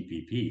quit the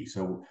TPP.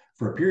 So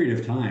for a period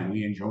of time,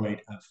 we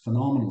enjoyed a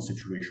phenomenal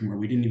situation where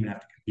we didn't even have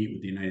to compete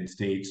with the United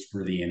States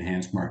for the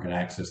enhanced market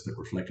access that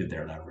reflected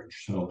their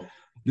leverage. So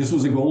this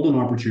was a golden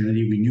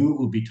opportunity. We knew it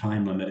would be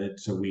time limited,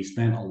 so we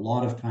spent a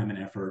lot of time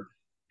and effort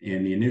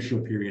in the initial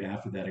period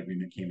after that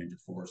agreement came into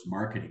force,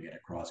 marketing it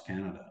across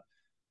Canada.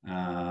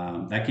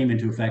 That came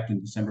into effect in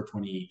December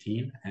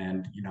 2018,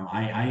 and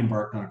I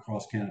embarked on a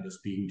cross Canada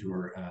speaking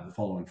tour the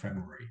following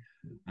February.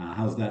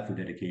 How's that for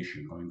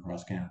dedication, going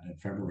across Canada in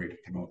February to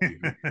promote the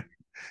agreement?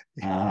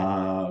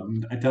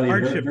 I tell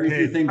you, very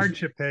few things.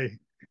 Hardship pay.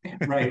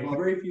 Right. Well,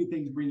 very few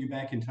things bring you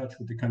back in touch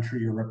with the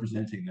country you're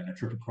representing than a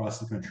trip across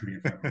the country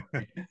in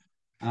February.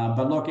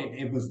 But look,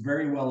 it was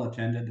very well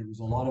attended. There was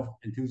a lot of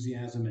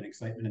enthusiasm and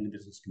excitement in the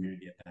business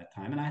community at that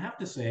time. And I have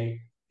to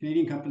say,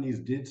 Canadian companies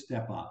did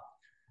step up.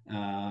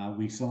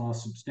 We saw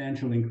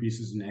substantial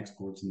increases in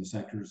exports in the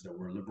sectors that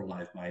were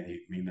liberalized by the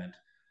agreement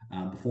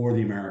before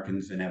the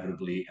Americans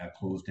inevitably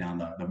closed down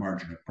the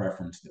margin of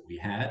preference that we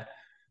had.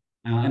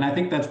 And I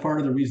think that's part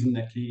of the reason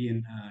that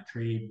Canadian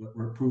trade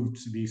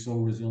proved to be so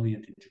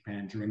resilient in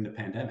Japan during the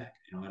pandemic.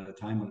 At a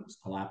time when it was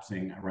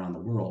collapsing around the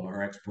world,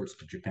 our exports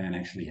to Japan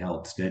actually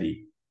held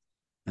steady.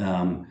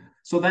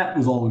 So that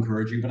was all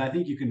encouraging, but I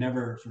think you can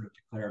never sort of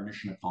declare a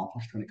mission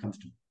accomplished when it comes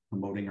to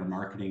promoting or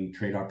marketing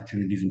trade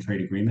opportunities and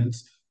trade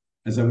agreements.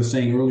 As I was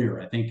saying earlier,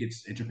 I think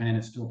Japan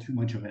is still too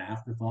much of an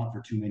afterthought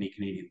for too many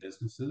Canadian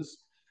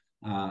businesses.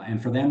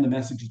 And for them, the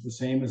message is the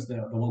same as the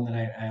one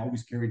that I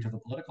always carry to the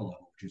political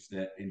level, which is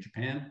that in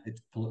Japan,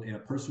 it's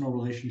personal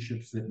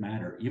relationships that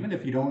matter. Even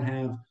if you don't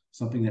have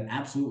something that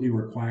absolutely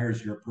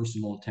requires your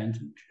personal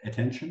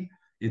attention,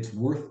 it's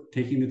worth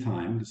taking the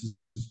time. This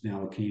is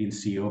now a Canadian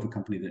CEO of a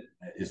company that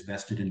is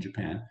vested in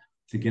Japan,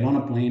 to get on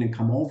a plane and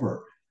come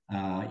over,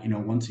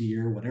 once a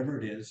year, whatever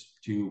it is,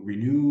 to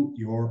renew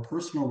your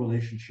personal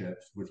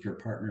relationships with your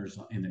partners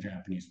in the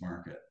Japanese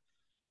market.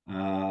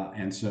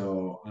 And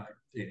so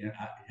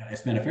I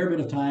spent a fair bit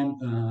of time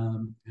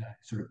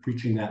sort of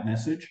preaching that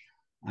message.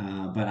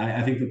 But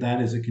I think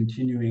that is a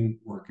continuing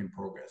work in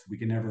progress. We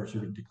can never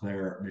sort of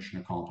declare mission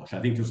accomplished.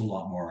 I think there's a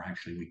lot more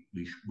actually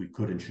we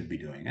could and should be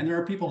doing. And there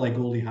are people like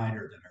Goldie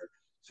Hyder that are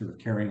sort of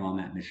carrying on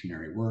that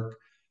missionary work.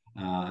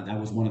 That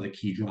was one of the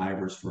key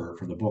drivers for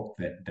the book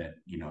that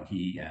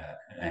he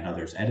and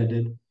others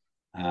edited.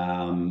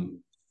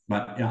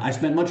 But I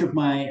spent much of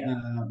my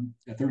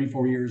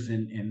 34 years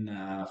in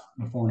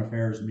the foreign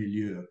affairs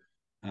milieu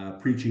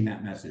preaching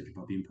that message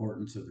about the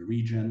importance of the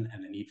region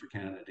and the need for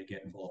Canada to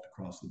get involved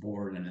across the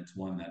board. And it's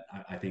one that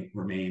I think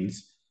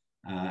remains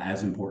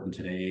as important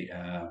today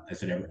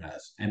as it ever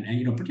has. And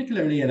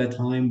particularly at a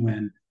time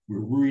when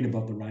we're worried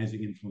about the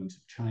rising influence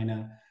of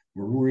China,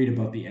 we're worried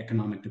about the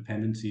economic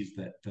dependencies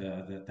that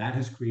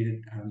has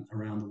created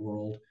around the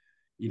world.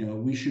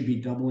 We should be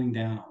doubling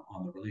down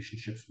on the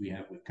relationships we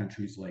have with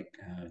countries like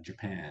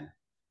Japan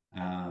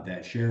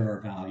that share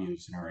our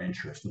values and our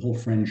interests. The whole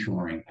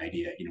friendshoring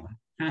idea,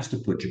 has to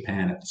put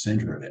Japan at the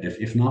center of it.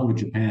 If not with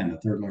Japan, the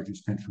third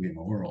largest country in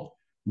the world,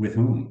 with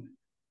whom?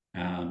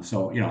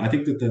 So I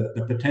think that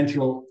the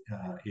potential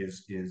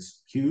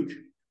is huge,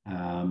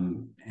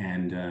 and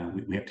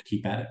we have to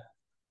keep at it.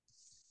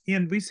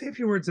 Ian, we say a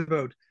few words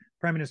about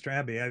Prime Minister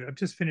Abe. I've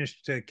just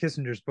finished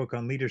Kissinger's book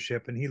on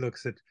leadership, and he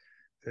looks at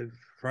a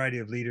variety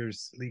of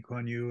leaders, Lee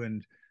Kuan Yew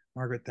and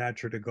Margaret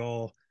Thatcher, de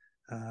Gaulle.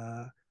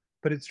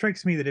 But it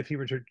strikes me that if he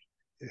were to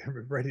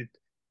write it,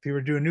 if he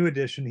were to do a new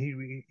edition,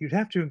 you'd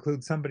have to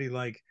include somebody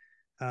like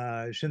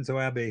Shinzo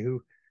Abe,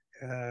 who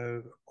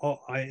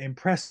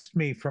impressed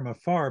me from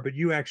afar, but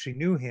you actually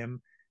knew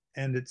him.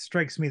 And it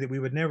strikes me that we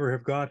would never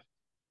have got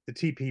the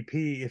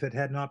TPP if it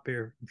had not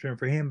been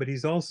for him. But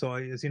he's also,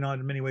 as you know,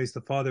 in many ways,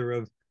 the father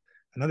of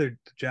another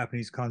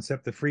Japanese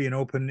concept, the free and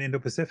open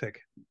Indo-Pacific.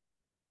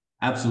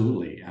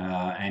 Absolutely.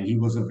 And he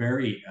was a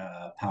very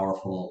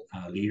powerful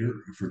leader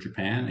for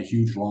Japan, a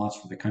huge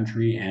loss for the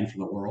country and for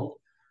the world.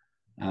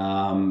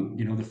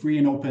 The free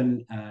and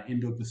open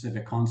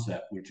Indo-Pacific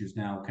concept, which is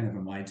now kind of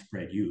in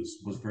widespread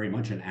use, was very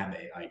much an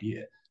Abe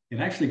idea. It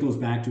actually goes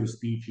back to a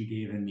speech he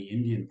gave in the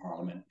Indian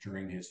Parliament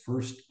during his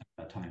first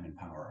time in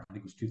power. I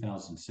think it was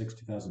 2006,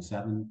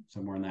 2007,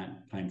 somewhere in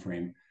that time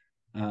frame.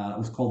 It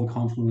was called the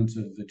Confluence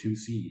of the Two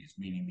Seas,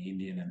 meaning the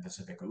Indian and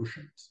Pacific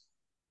Oceans.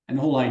 And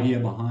the whole idea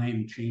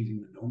behind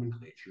changing the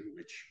nomenclature,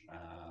 which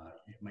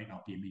it might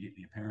not be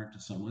immediately apparent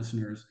to some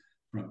listeners,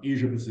 from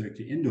Asia Pacific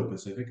to Indo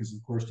Pacific, is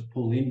of course to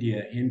pull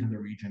India into the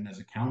region as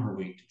a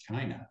counterweight to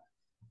China,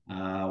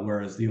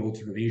 whereas the old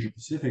sort of Asia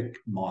Pacific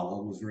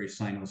model was very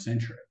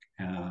Sino-centric.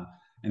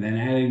 And then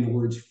adding the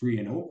words free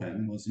and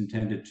open was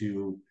intended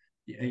to,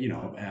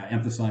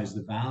 emphasize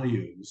the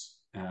values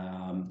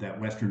that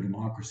Western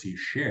democracies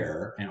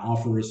share and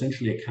offer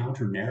essentially a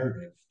counter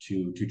narrative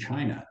to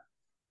China.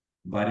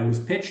 But it was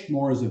pitched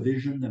more as a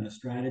vision than a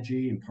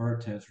strategy, in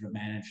part to sort of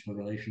manage the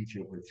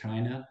relationship with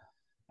China.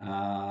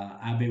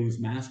 Abe was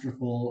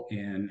masterful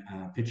in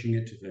pitching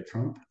it to the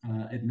Trump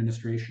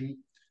administration.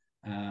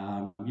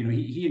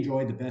 He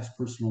enjoyed the best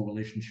personal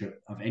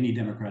relationship of any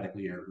Democratic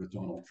leader with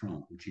Donald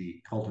Trump, which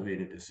he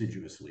cultivated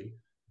assiduously,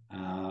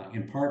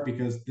 in part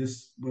because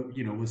this,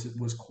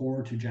 was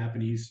core to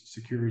Japanese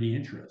security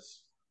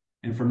interests.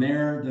 And from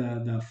there,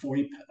 the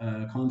FOIP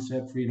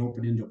concept, free and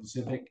open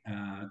Indo-Pacific,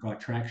 got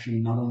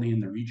traction not only in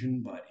the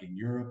region, but in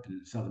Europe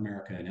and South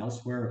America and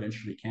elsewhere.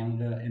 Eventually,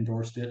 Canada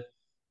endorsed it.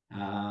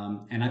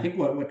 And I think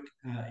what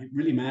it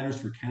really matters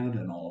for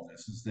Canada in all of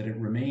this is that it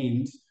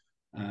remains,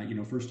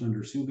 first under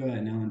Suga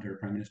and now under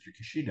Prime Minister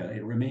Kishida,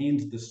 it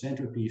remains the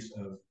centerpiece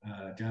of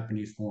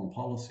Japanese foreign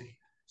policy.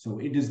 So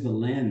it is the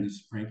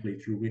lens, frankly,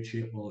 through which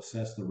it will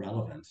assess the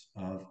relevance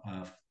of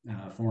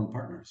foreign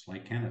partners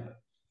like Canada.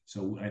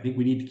 So I think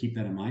we need to keep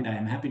that in mind. I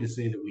am happy to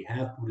say that we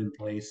have put in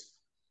place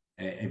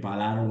a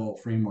bilateral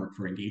framework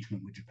for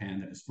engagement with Japan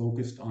that is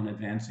focused on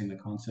advancing the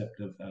concept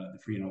of the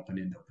free and open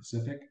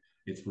Indo-Pacific.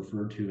 It's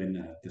referred to in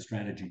the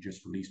strategy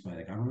just released by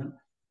the government.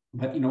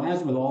 But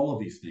as with all of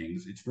these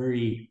things,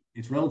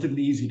 it's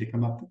relatively easy to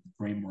come up with the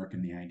framework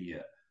and the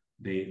idea.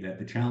 That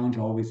the challenge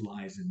always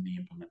lies in the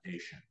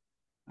implementation.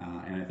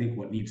 And I think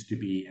what needs to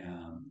be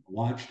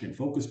watched and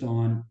focused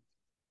on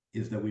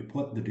is that we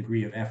put the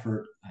degree of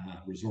effort,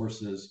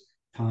 resources,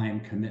 time,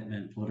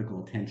 commitment,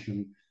 political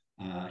attention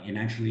in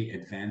actually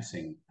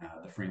advancing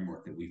the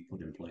framework that we've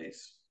put in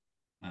place.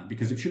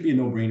 because it should be a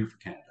no-brainer for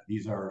Canada.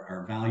 These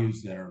are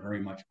values that are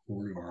very much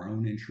core to our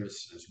own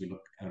interests as we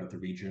look out at the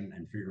region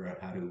and figure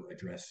out how to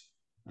address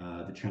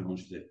the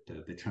challenge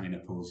that China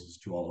poses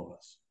to all of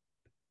us.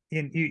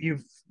 And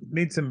you've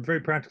made some very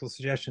practical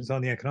suggestions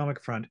on the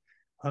economic front,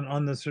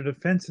 on the sort of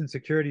defense and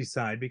security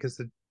side, because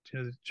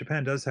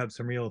Japan does have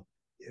some real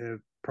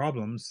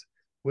problems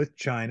with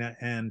China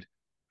and,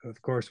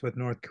 of course, with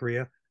North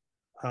Korea.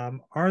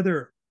 Are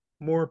there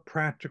more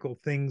practical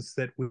things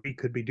that we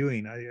could be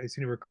doing? I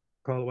seem to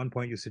recall at one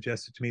point you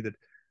suggested to me that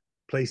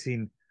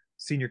placing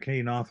senior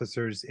Canadian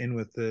officers in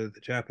with the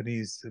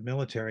Japanese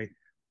military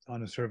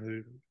on a sort of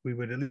we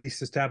would at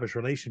least establish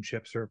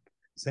relationships or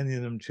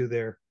sending them to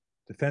their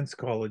defense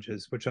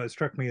colleges, which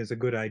struck me as a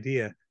good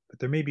idea. But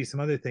there may be some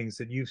other things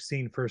that you've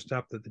seen first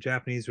up that the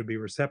Japanese would be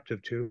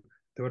receptive to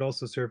that would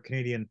also serve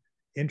Canadian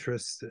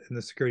interests in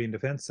the security and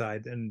defense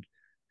side and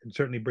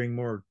certainly bring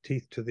more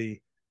teeth to the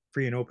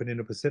free and open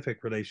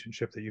Indo-Pacific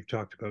relationship that you've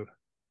talked about.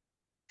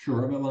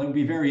 Sure. Well, it would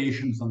be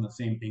variations on the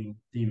same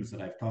themes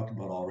that I've talked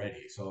about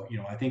already. So,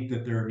 I think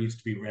that there needs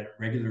to be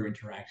regular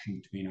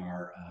interaction between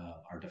our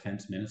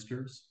defense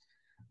ministers.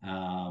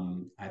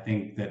 I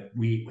think that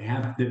we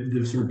have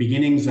the sort of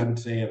beginnings, I would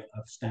say, of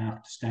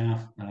staff to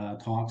staff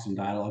talks and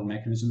dialogue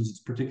mechanisms. It's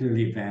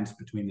particularly advanced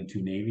between the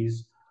two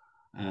navies.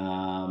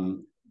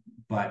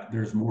 But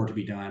there's more to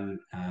be done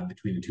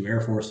between the two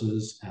air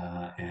forces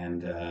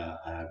and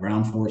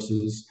ground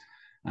forces,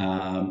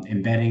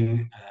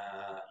 embedding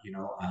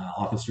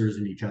officers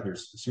in each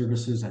other's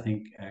services, I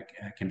think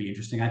can be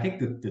interesting. I think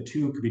that the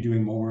two could be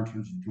doing more in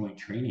terms of joint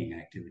training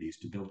activities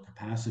to build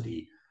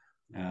capacity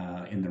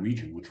in the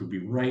region, which would be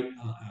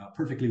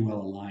perfectly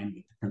well aligned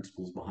with the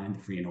principles behind the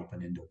free and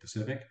open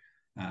Indo-Pacific.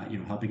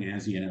 Helping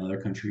ASEAN and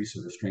other countries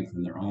sort of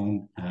strengthen their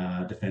own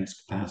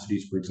defense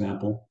capacities, for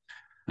example.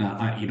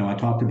 I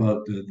talked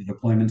about the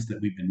deployments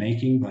that we've been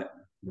making, but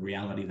the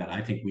reality that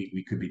I think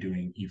we could be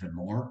doing even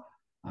more.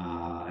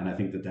 And I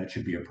think that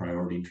should be a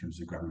priority in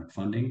terms of government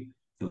funding.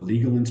 The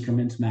legal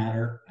instruments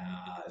matter.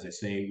 As I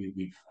say,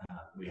 we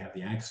have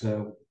the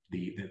AXA,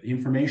 the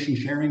information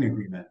sharing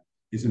agreement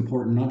is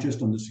important, not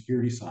just on the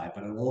security side,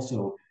 but it will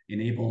also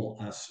enable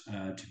us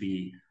to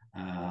be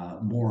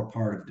more a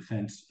part of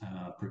defense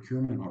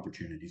procurement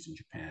opportunities in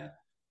Japan.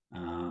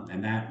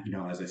 And that,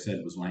 as I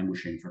said, was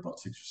languishing for about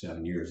 6 or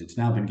 7 years. It's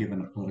now been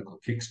given a political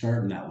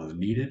kickstart, and that was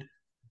needed.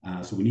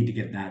 So we need to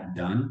get that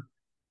done.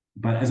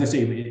 But as I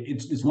say,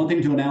 it's one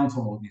thing to announce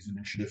all of these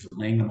initiatives,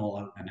 laying them all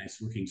out in a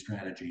nice-looking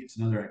strategy. It's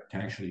another to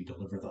actually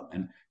deliver them.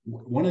 And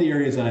one of the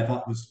areas that I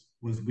thought was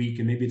weak,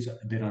 and maybe it's a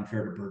bit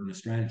unfair to burden a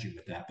strategy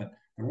with that, but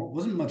there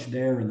wasn't much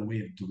there in the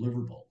way of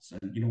deliverables.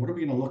 And what are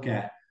we going to look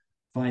at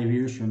 5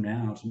 years from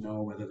now to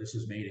know whether this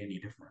has made any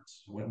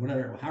difference?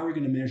 How are we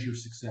going to measure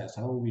success?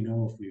 How will we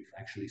know if we've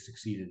actually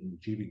succeeded in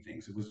achieving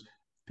things? It was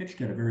pitched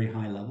at a very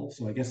high level,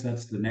 so I guess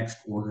that's the next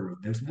order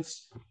of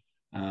business.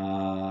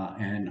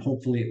 And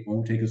hopefully it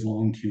won't take as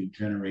long to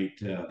generate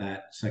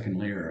that second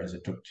layer as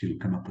it took to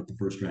come up with the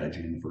first strategy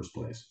in the first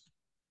place.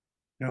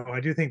 No,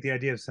 I do think the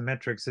idea of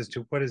symmetrics as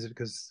to what is it,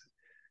 because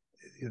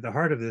the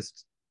heart of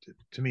this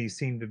to me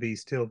seemed to be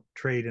still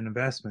trade and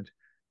investment.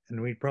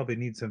 And we probably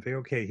need something.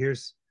 Okay,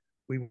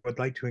 we would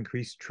like to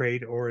increase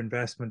trade or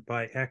investment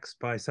by X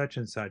by such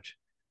and such,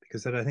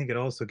 because that I think it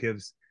also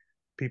gives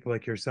people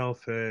like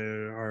yourself,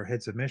 our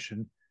heads of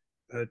mission,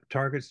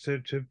 targets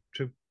to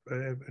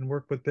and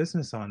work with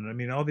business on. I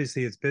mean,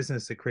 obviously it's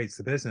business that creates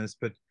the business,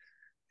 but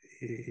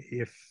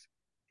if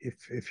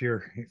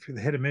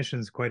the head of mission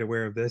is quite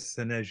aware of this,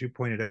 and as you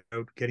pointed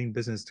out, getting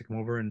business to come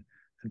over and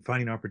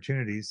finding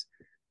opportunities,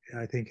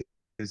 I think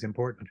is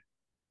important.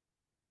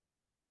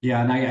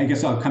 Yeah, and I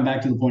guess I'll come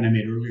back to the point I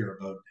made earlier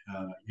about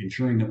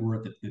ensuring that we're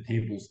at the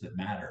tables that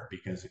matter.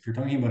 Because if you're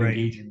talking about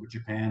engaging with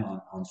Japan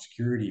on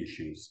security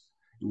issues,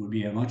 it would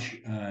be a much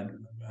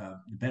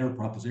better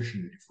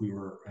proposition if we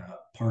were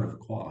part of the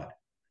Quad.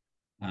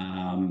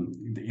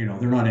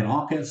 They're not in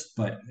AUKUS,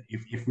 but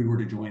if we were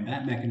to join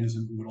that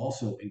mechanism, it would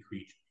also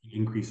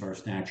increase our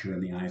stature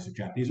in the eyes of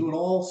Japanese. It would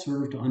all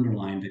serve to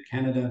underline that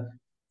Canada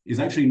is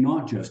actually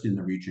not just in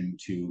the region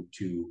to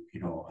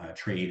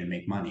trade and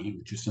make money,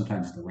 which is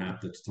sometimes the rap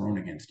that's thrown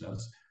against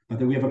us, but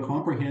that we have a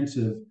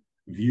comprehensive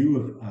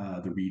view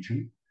of the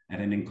region,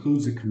 and it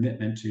includes a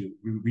commitment to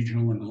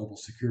regional and global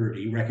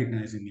security,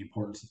 recognizing the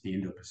importance that the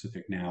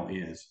Indo-Pacific now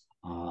is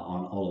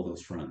on all of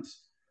those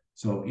fronts.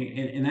 So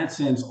in that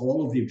sense,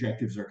 all of the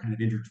objectives are kind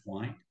of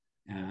intertwined,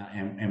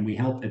 and we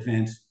help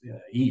advance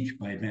each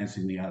by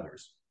advancing the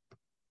others.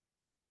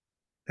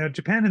 Now,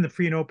 Japan and the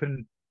free and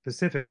open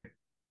Pacific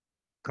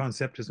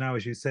concept is now,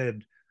 as you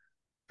said,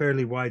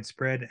 fairly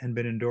widespread and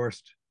been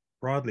endorsed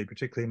broadly,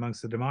 particularly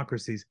amongst the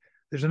democracies.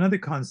 There's another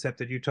concept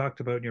that you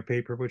talked about in your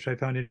paper, which I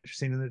found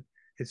interesting, and that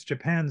it's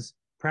Japan's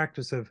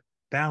practice of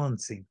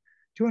balancing. Do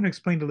you want to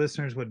explain to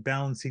listeners what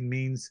balancing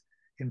means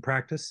in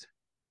practice?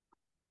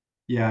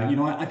 Yeah,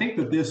 I think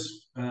that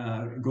this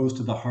goes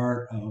to the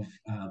heart of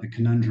the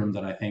conundrum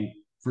that I think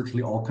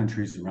virtually all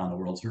countries around the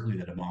world, certainly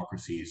the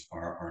democracies,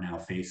 are now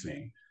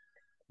facing,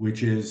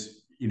 which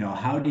is,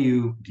 how do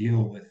you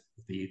deal with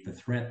the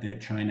threat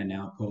that China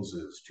now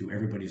poses to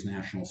everybody's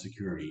national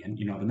security. And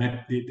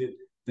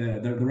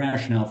the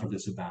rationale for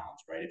this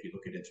abounds, right? If you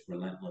look at its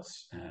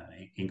relentless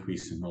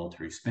increase in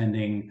military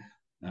spending,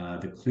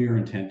 the clear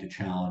intent to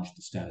challenge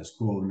the status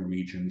quo in the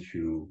region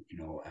through,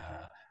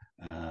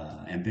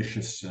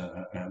 ambitious,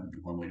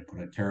 one way to put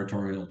it,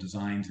 territorial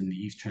designs in the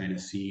East China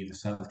Sea, the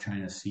South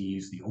China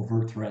Seas, the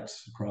overt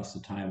threats across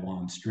the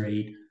Taiwan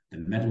Strait, the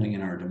meddling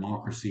in our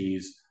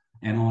democracies,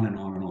 and on and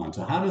on and on.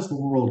 So how does the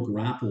world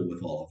grapple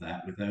with all of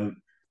that without,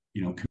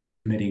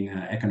 committing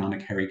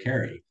economic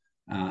hara-kiri?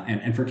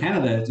 And for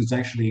Canada, it's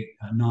actually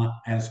not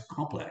as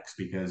complex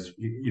because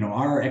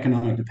our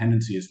economic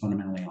dependency is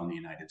fundamentally on the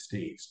United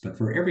States. But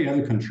for every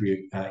other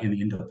country in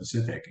the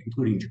Indo-Pacific,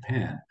 including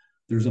Japan,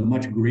 there's a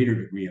much greater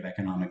degree of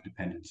economic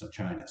dependence on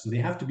China. So they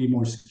have to be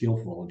more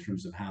skillful in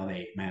terms of how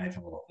they manage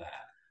all of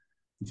that.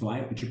 And so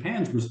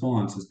Japan's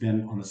response has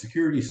been on the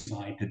security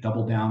side to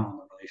double down on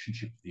the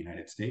relationship with the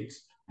United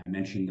States. I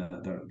mentioned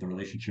the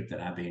relationship that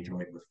Abe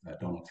enjoyed with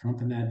Donald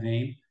Trump in that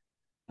vein.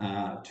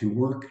 To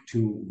work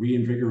to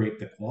reinvigorate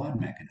the Quad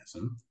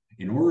mechanism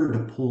in order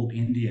to pull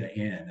India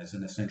in as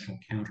an essential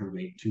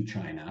counterweight to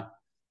China,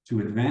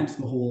 to advance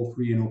the whole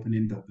free and open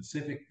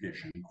Indo-Pacific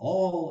vision,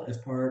 all as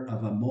part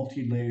of a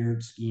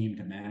multi-layered scheme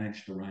to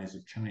manage the rise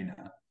of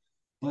China,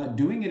 but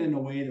doing it in a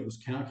way that was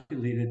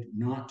calculated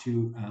not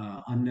to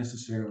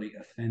unnecessarily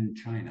offend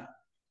China.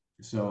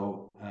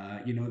 So,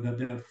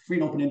 the free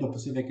and open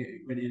Indo-Pacific,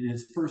 in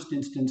its first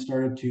instance,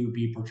 started to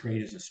be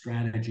portrayed as a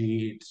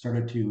strategy. It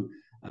started to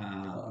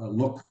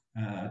look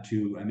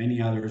to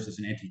many others as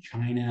an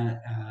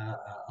anti-China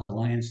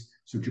alliance.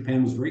 So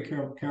Japan was very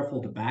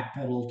careful to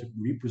backpedal, to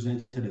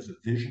represent it as a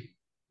vision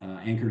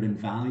anchored in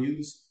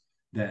values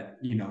that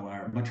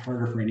are much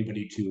harder for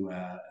anybody to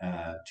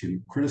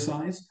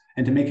criticize,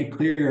 and to make it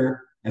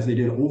clear, as they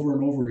did over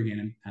and over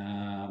again,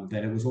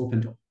 that it was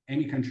open to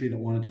any country that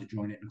wanted to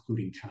join it,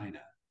 including China.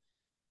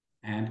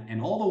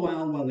 And all the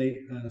while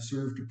they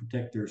served to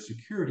protect their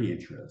security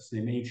interests,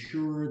 they made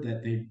sure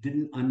that they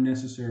didn't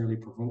unnecessarily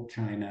provoke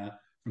China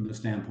from the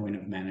standpoint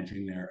of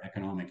managing their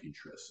economic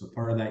interests. So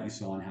part of that you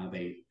saw in how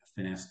they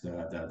finessed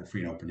the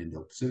free and open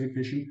Indo-Pacific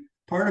vision.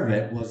 Part of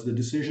it was the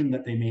decision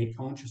that they made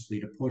consciously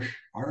to push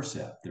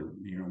RCEP, the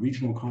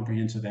Regional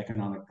Comprehensive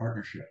Economic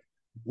Partnership,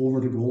 over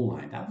the goal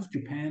line. That was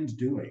Japan's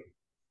doing,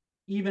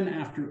 even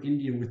after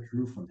India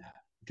withdrew from that.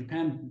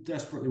 Japan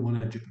desperately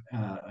wanted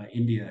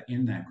India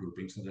in that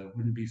grouping so that it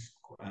wouldn't be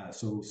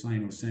so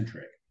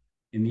Sino-centric.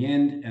 In the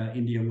end,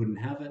 India wouldn't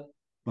have it,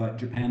 but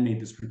Japan made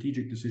the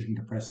strategic decision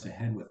to press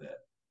ahead with it,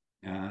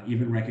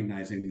 even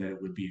recognizing that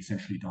it would be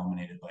essentially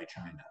dominated by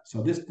China.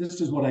 So this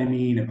is what I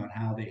mean about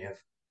how they have,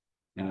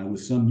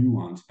 with some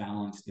nuance,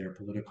 balanced their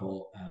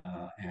political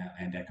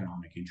and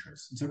economic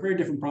interests. It's a very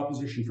different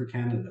proposition for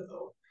Canada,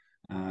 though.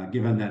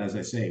 Given that, as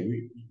I say,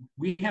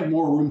 we have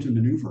more room to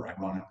maneuver,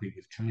 ironically,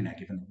 with China,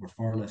 given that we're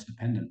far less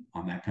dependent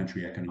on that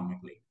country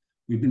economically.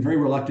 We've been very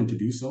reluctant to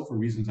do so for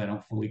reasons I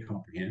don't fully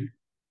comprehend.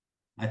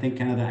 I think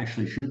Canada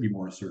actually should be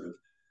more assertive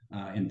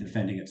in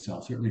defending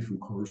itself, certainly from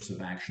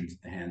coercive actions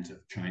at the hands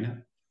of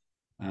China.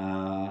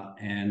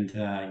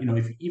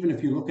 Even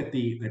if you look at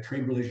the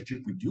trade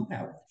relationship we do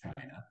have with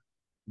China,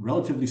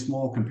 relatively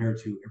small compared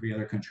to every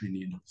other country in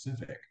the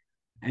Indo-Pacific,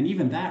 and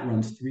even that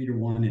runs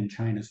 3-1 in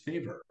China's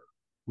favor,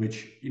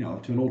 which,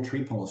 to an old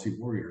trade policy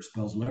warrior,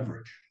 spells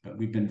leverage. But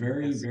we've been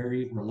very,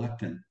 very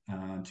reluctant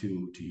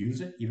to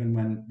use it, even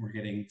when we're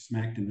getting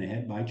smacked in the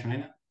head by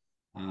China.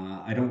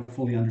 I don't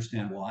fully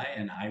understand why,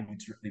 and I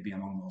would certainly be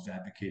among those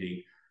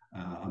advocating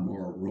a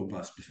more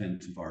robust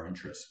defense of our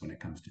interests when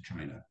it comes to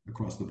China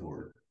across the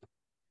board.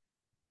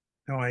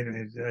 No, I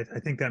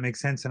think that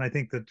makes sense, and I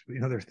think that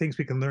there are things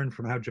we can learn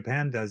from how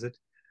Japan does it.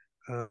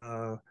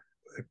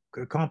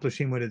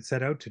 Accomplishing what it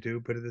set out to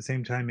do, but at the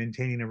same time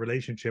maintaining a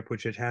relationship,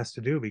 which it has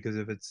to do, because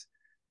if it's,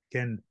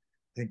 again,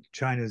 I think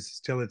China's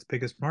still its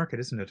biggest market,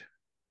 isn't it?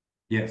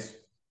 Yes.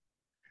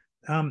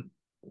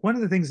 One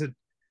of the things that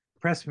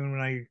impressed me when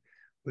I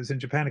was in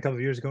Japan a couple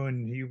of years ago,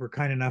 and you were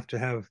kind enough to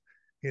have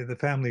the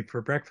family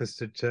for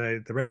breakfast at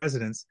the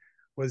residence,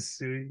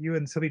 was you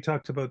and Sylvie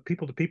talked about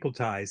people-to-people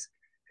ties,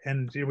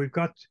 and we've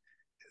got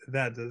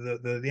that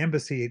the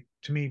embassy,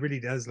 to me, really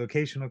does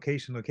location.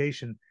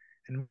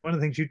 And one of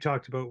the things you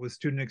talked about was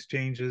student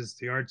exchanges,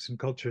 the arts and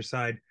culture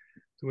side,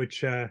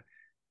 which I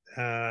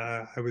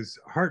was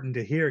heartened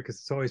to hear because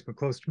it's always been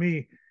close to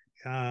me.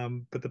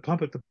 But the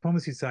public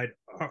diplomacy side,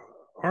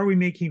 are we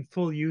making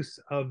full use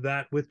of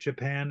that with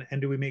Japan?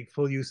 And do we make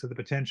full use of the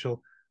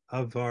potential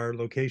of our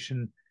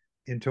location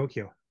in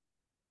Tokyo?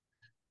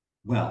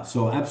 Well,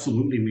 so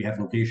absolutely, we have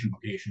location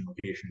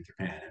in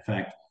Japan. In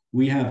fact,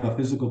 we have a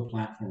physical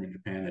platform in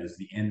Japan that is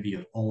the envy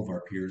of all of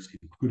our peers,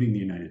 including the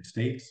United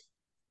States.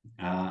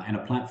 And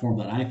a platform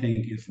that I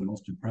think is the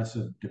most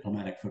impressive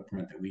diplomatic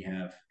footprint that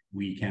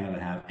Canada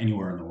have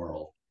anywhere in the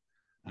world,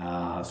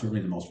 certainly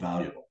the most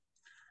valuable.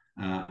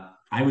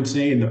 I would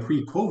say in the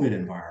pre-COVID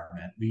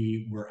environment,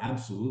 we were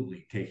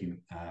absolutely taking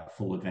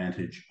full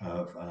advantage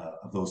of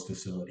those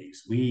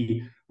facilities.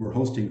 We were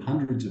hosting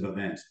hundreds of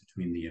events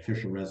between the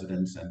official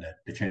residence and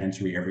the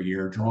Chancery every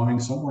year, drawing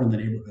somewhere in the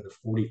neighborhood of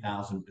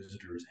 40,000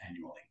 visitors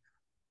annually.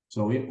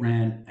 So it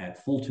ran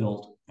at full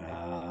tilt,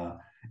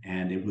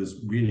 and it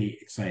was really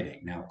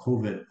exciting. Now,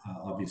 COVID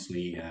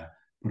obviously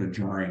put a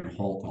jarring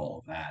halt to all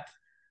of that.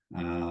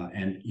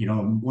 And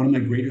one of my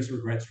greatest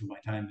regrets from my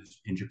time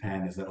in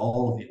Japan is that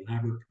all of the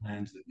elaborate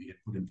plans that we had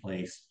put in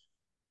place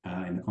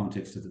in the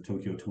context of the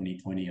Tokyo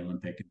 2020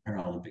 Olympic and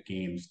Paralympic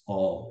Games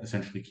all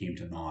essentially came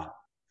to naught.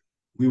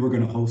 We were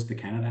going to host the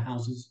Canada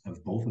houses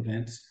of both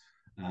events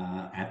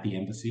at the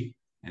embassy,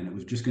 and it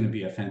was just going to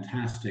be a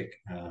fantastic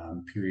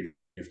period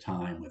of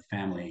time with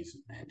families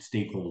and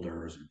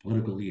stakeholders and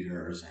political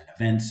leaders and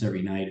events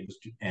every night. It was,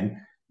 and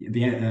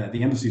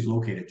the embassy is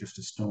located just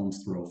a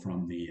stone's throw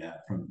from the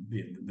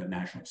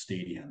national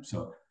stadium,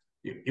 so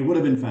it would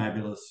have been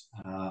fabulous.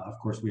 Of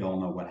course, we all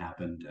know what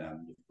happened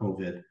with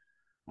COVID.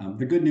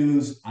 The good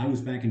news, I was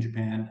back in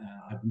Japan.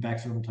 I've been back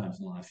several times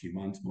in the last few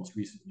months, most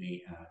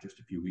recently just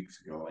a few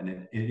weeks ago, and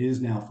it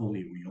is now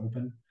fully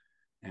reopened.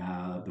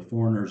 The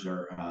foreigners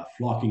are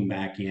flocking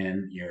back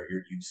in.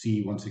 You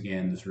see once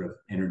again the sort of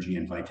energy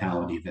and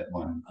vitality that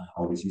one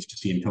always used to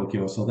see in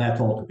Tokyo. So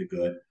that's all to the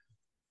good.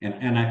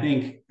 And I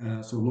think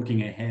so.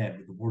 Looking ahead,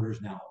 with the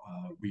borders now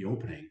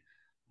reopening,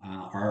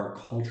 our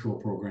cultural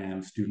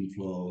programs, student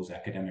flows,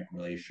 academic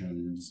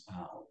relations,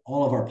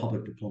 all of our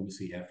public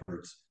diplomacy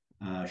efforts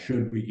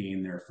should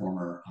regain their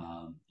former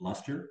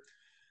luster.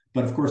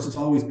 But of course, it's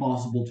always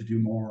possible to do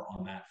more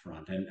on that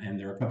front. And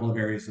there are a couple of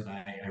areas that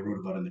I wrote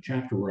about in the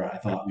chapter where I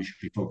thought we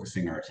should be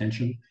focusing our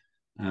attention.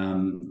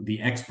 The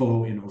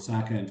expo in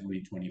Osaka in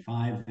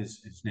 2025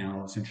 is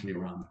now essentially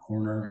around the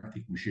corner. I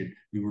think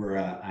we were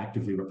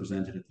actively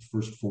represented at the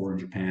first four in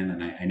Japan,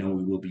 and I know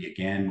we will be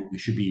again. We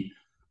should be,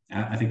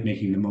 I think,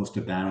 making the most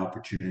of that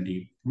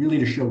opportunity, really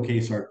to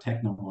showcase our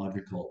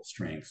technological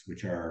strengths,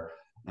 which are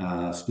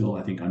still,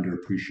 I think,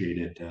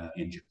 underappreciated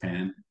in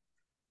Japan.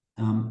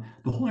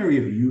 The whole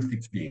area of youth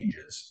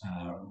exchanges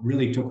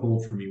really took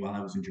hold for me while I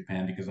was in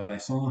Japan because I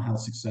saw how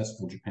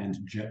successful Japan's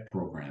JET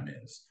program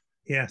is.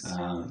 Yes.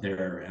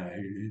 Their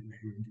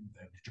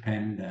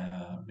Japan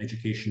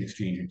Education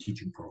Exchange and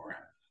Teaching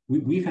Program.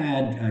 We've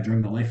had,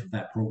 during the life of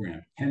that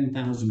program,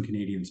 10,000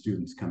 Canadian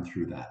students come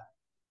through that.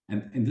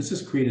 And this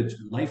has created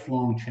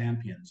lifelong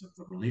champions of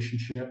the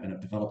relationship and of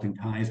developing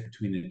ties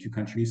between the two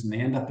countries. And they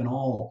end up in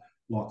all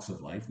walks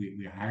of life.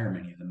 We hire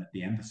many of them at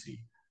the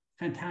embassy.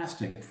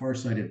 Fantastic,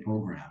 far-sighted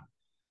program.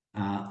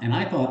 And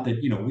I thought that,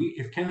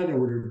 if Canada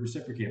were to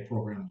reciprocate a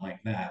program like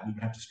that, we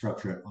would have to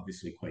structure it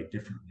obviously quite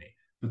differently.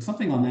 But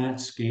something on that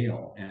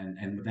scale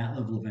and with that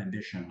level of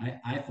ambition,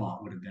 I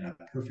thought would have been a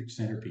perfect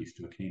centerpiece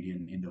to a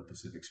Canadian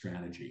Indo-Pacific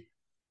strategy.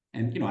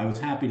 And I was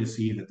happy to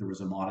see that there was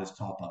a modest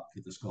top up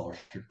for the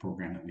scholarship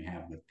program that we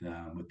have with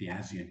the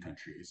ASEAN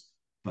countries,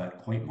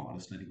 but quite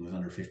modest. I think it was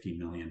under $15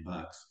 million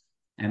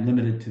and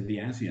limited to the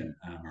ASEAN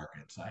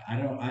markets.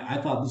 I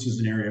thought this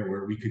is an area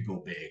where we could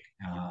go big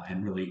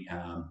and really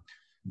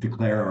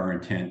declare our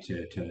intent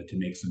to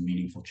make some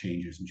meaningful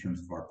changes in terms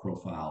of our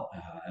profile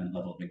and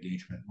level of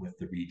engagement with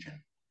the region.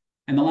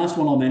 And the last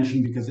one I'll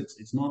mention, because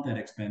it's not that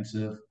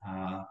expensive,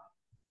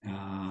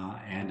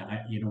 and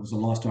it was a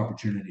lost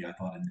opportunity, I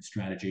thought, in this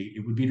strategy.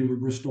 It would be to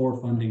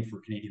restore funding for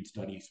Canadian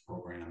studies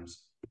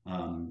programs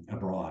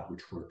abroad,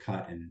 which were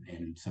cut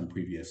in some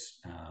previous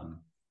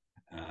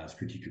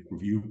strategic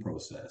review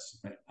process.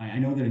 But I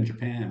know that in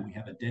Japan, we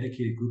have a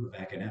dedicated group of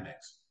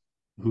academics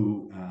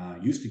who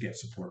used to get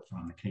support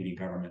from the Canadian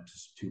government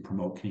to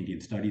promote Canadian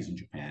studies in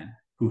Japan,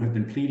 who have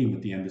been pleading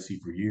with the embassy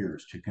for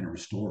years to kind of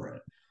restore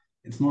it.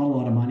 It's not a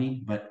lot of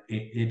money, but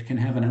it can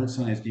have an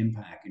outsized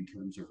impact in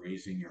terms of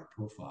raising your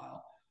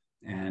profile.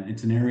 And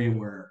it's an area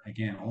where,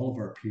 again, all of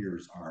our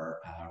peers are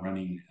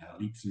running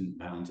leaps and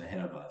bounds ahead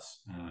of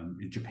us.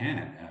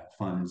 Japan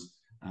funds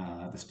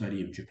the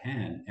study of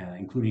Japan,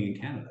 including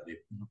in Canada. They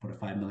put a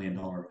 $5 million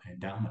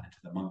endowment into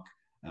the Monk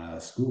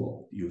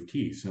School, U of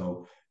T.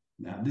 So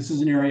this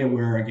is an area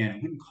where,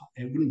 again,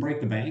 it wouldn't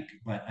break the bank,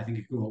 but I think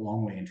it could go a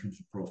long way in terms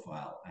of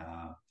profile.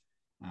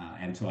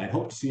 And so I'd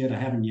hope to see it. I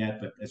haven't yet,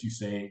 but as you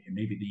say,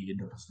 maybe the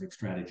Indo-Pacific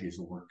strategy is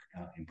a work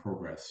in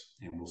progress,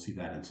 and we'll see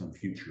that in some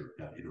future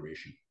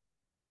iteration.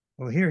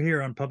 Well,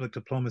 here on public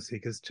diplomacy,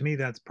 because to me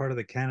that's part of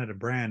the Canada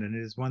brand, and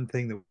it is one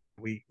thing that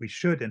we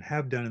should and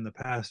have done in the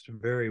past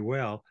very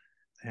well.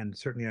 And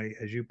certainly,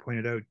 as you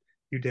pointed out,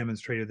 you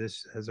demonstrated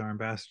this as our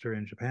ambassador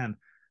in Japan.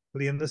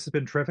 Liam, this has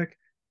been terrific.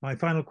 My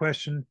final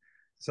question,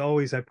 as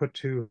always, I put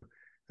to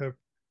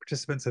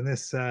participants in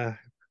this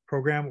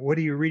program: what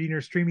are you reading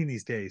or streaming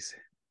these days?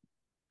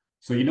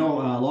 So, a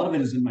lot of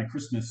it is in my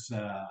Christmas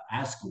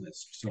ask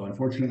list. So,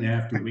 unfortunately, I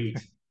have to wait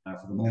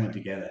for the moment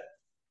to get it.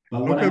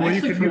 But what okay, I'm well,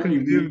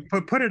 actually you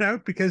can put it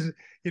out because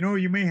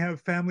you may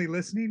have family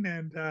listening,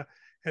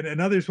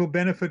 and others will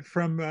benefit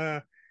from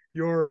what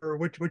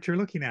you're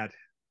looking at.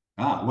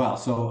 Well,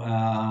 so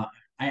I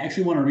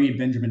actually want to read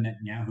Benjamin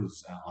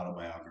Netanyahu's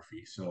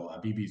autobiography. So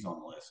BB's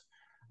on the list.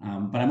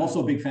 But I'm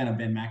also a big fan of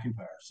Ben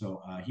McIntyre.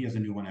 So he has a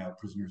new one out,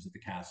 Prisoners at the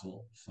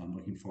Castle. So I'm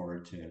looking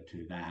forward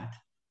to that.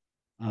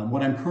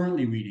 What I'm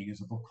currently reading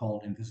is a book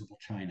called Invisible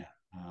China.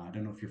 I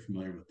don't know if you're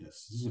familiar with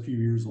this. This is a few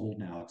years old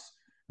now. It's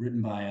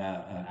written by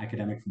an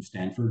academic from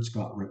Stanford,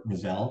 Scott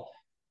Rozelle.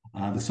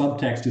 The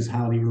subtext is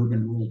how the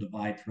urban-rural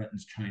divide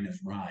threatens China's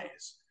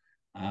rise.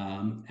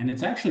 And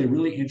it's actually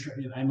really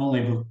interesting. I'm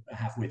only about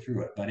halfway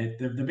through it, but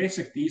the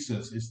basic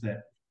thesis is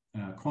that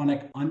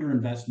chronic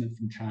underinvestment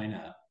from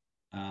China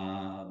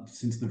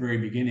since the very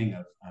beginning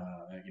of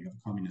the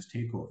communist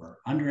takeover,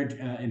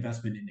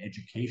 underinvestment in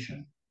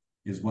education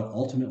is what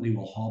ultimately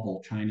will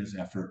hobble China's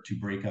effort to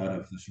break out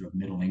of the sort of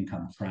middle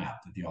income trap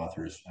that the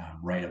authors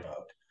write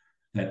about.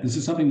 That this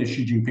is something that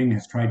Xi Jinping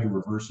has tried to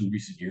reverse in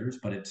recent years,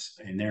 but it's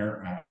in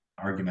their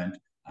argument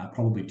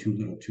probably too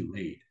little, too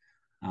late.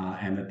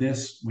 And that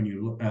this, when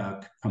you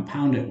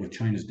compound it with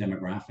China's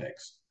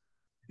demographics,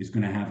 is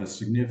going to have a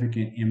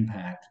significant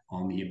impact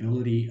on the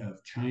ability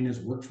of China's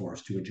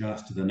workforce to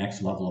adjust to the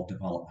next level of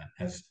development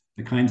as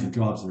the kinds of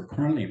jobs they're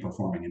currently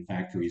performing in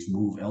factories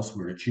move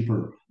elsewhere to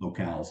cheaper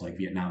locales like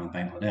Vietnam and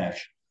Bangladesh.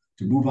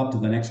 To move up to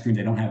the next stream,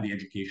 they don't have the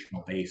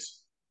educational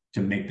base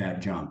to make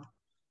that jump.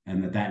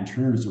 And that in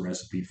turn is a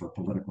recipe for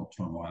political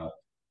turmoil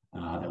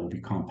that will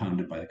be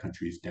compounded by the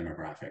country's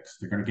demographics.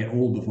 They're going to get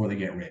old before they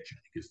get rich, I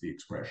think is the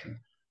expression.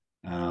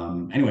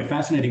 Anyway,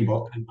 fascinating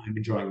book. I'm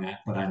enjoying that,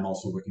 but I'm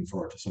also looking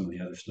forward to some of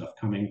the other stuff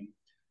coming.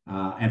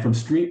 And from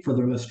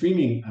the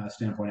streaming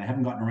standpoint, I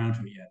haven't gotten around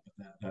to it yet,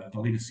 but the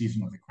latest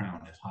season of The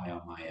Crown is high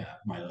on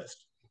my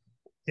list.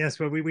 Yes,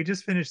 well, we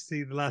just finished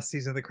the last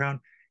season of The Crown.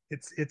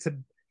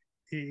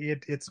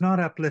 It's not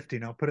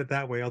uplifting, I'll put it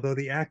that way, although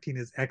the acting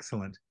is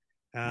excellent.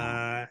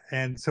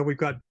 And so we've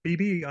got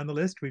BB on the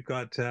list. We've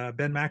got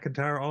Ben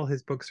McIntyre. All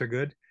his books are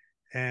good.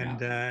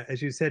 And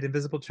as you said,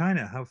 Invisible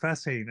China, how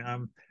fascinating.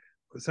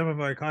 Some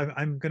of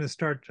I'm going to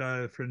start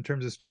in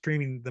terms of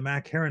streaming the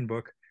Mac Heron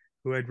book,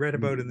 who I'd read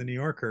about in the New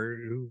Yorker,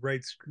 who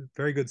writes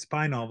very good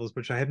spy novels,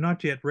 which I have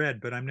not yet read,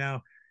 but I'm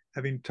now,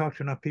 having talked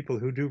to enough people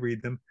who do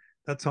read them,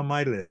 that's on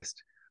my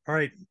list. All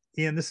right,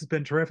 Ian, this has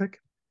been terrific.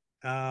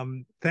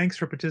 Thanks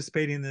for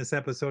participating in this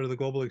episode of the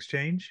Global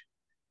Exchange.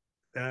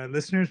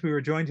 Listeners, we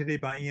were joined today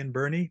by Ian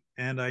Burney,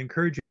 and I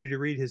encourage you to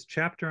read his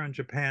chapter on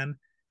Japan,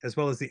 as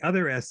well as the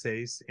other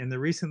essays in the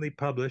recently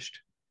published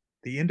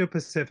The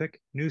Indo-Pacific,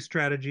 New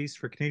Strategies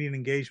for Canadian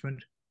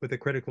Engagement with a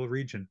Critical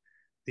Region.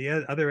 The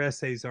other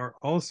essays are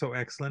also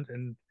excellent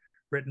and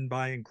written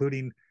by,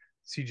 including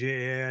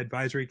CJA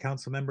Advisory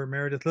Council member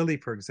Meredith Lilly,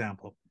 for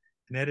example,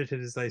 and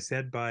edited, as I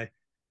said, by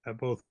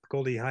both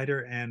Goldie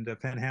Hyder and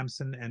Fen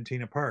Hampson and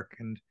Tina Park.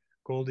 And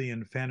Goldie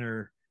and Fen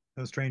are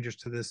no strangers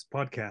to this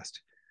podcast.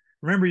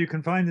 Remember, you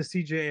can find the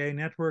CJA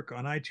network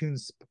on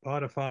iTunes,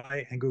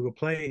 Spotify, and Google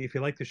Play. If you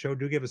like the show,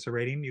 do give us a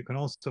rating. You can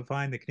also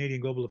find the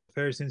Canadian Global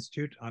Affairs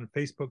Institute on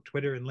Facebook,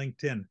 Twitter, and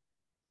LinkedIn.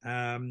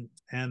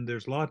 And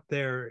there's a lot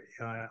there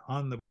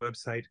on the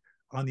website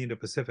on the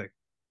Indo-Pacific.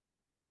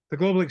 The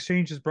Global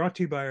Exchange is brought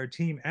to you by our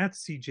team at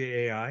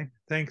CJAI.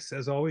 Thanks,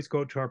 as always,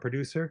 go to our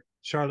producer,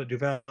 Charlotte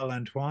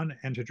Duval-Antoine,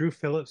 and to Drew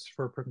Phillips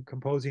for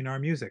composing our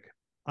music.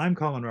 I'm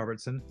Colin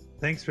Robertson.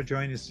 Thanks for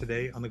joining us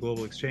today on the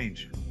Global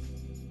Exchange.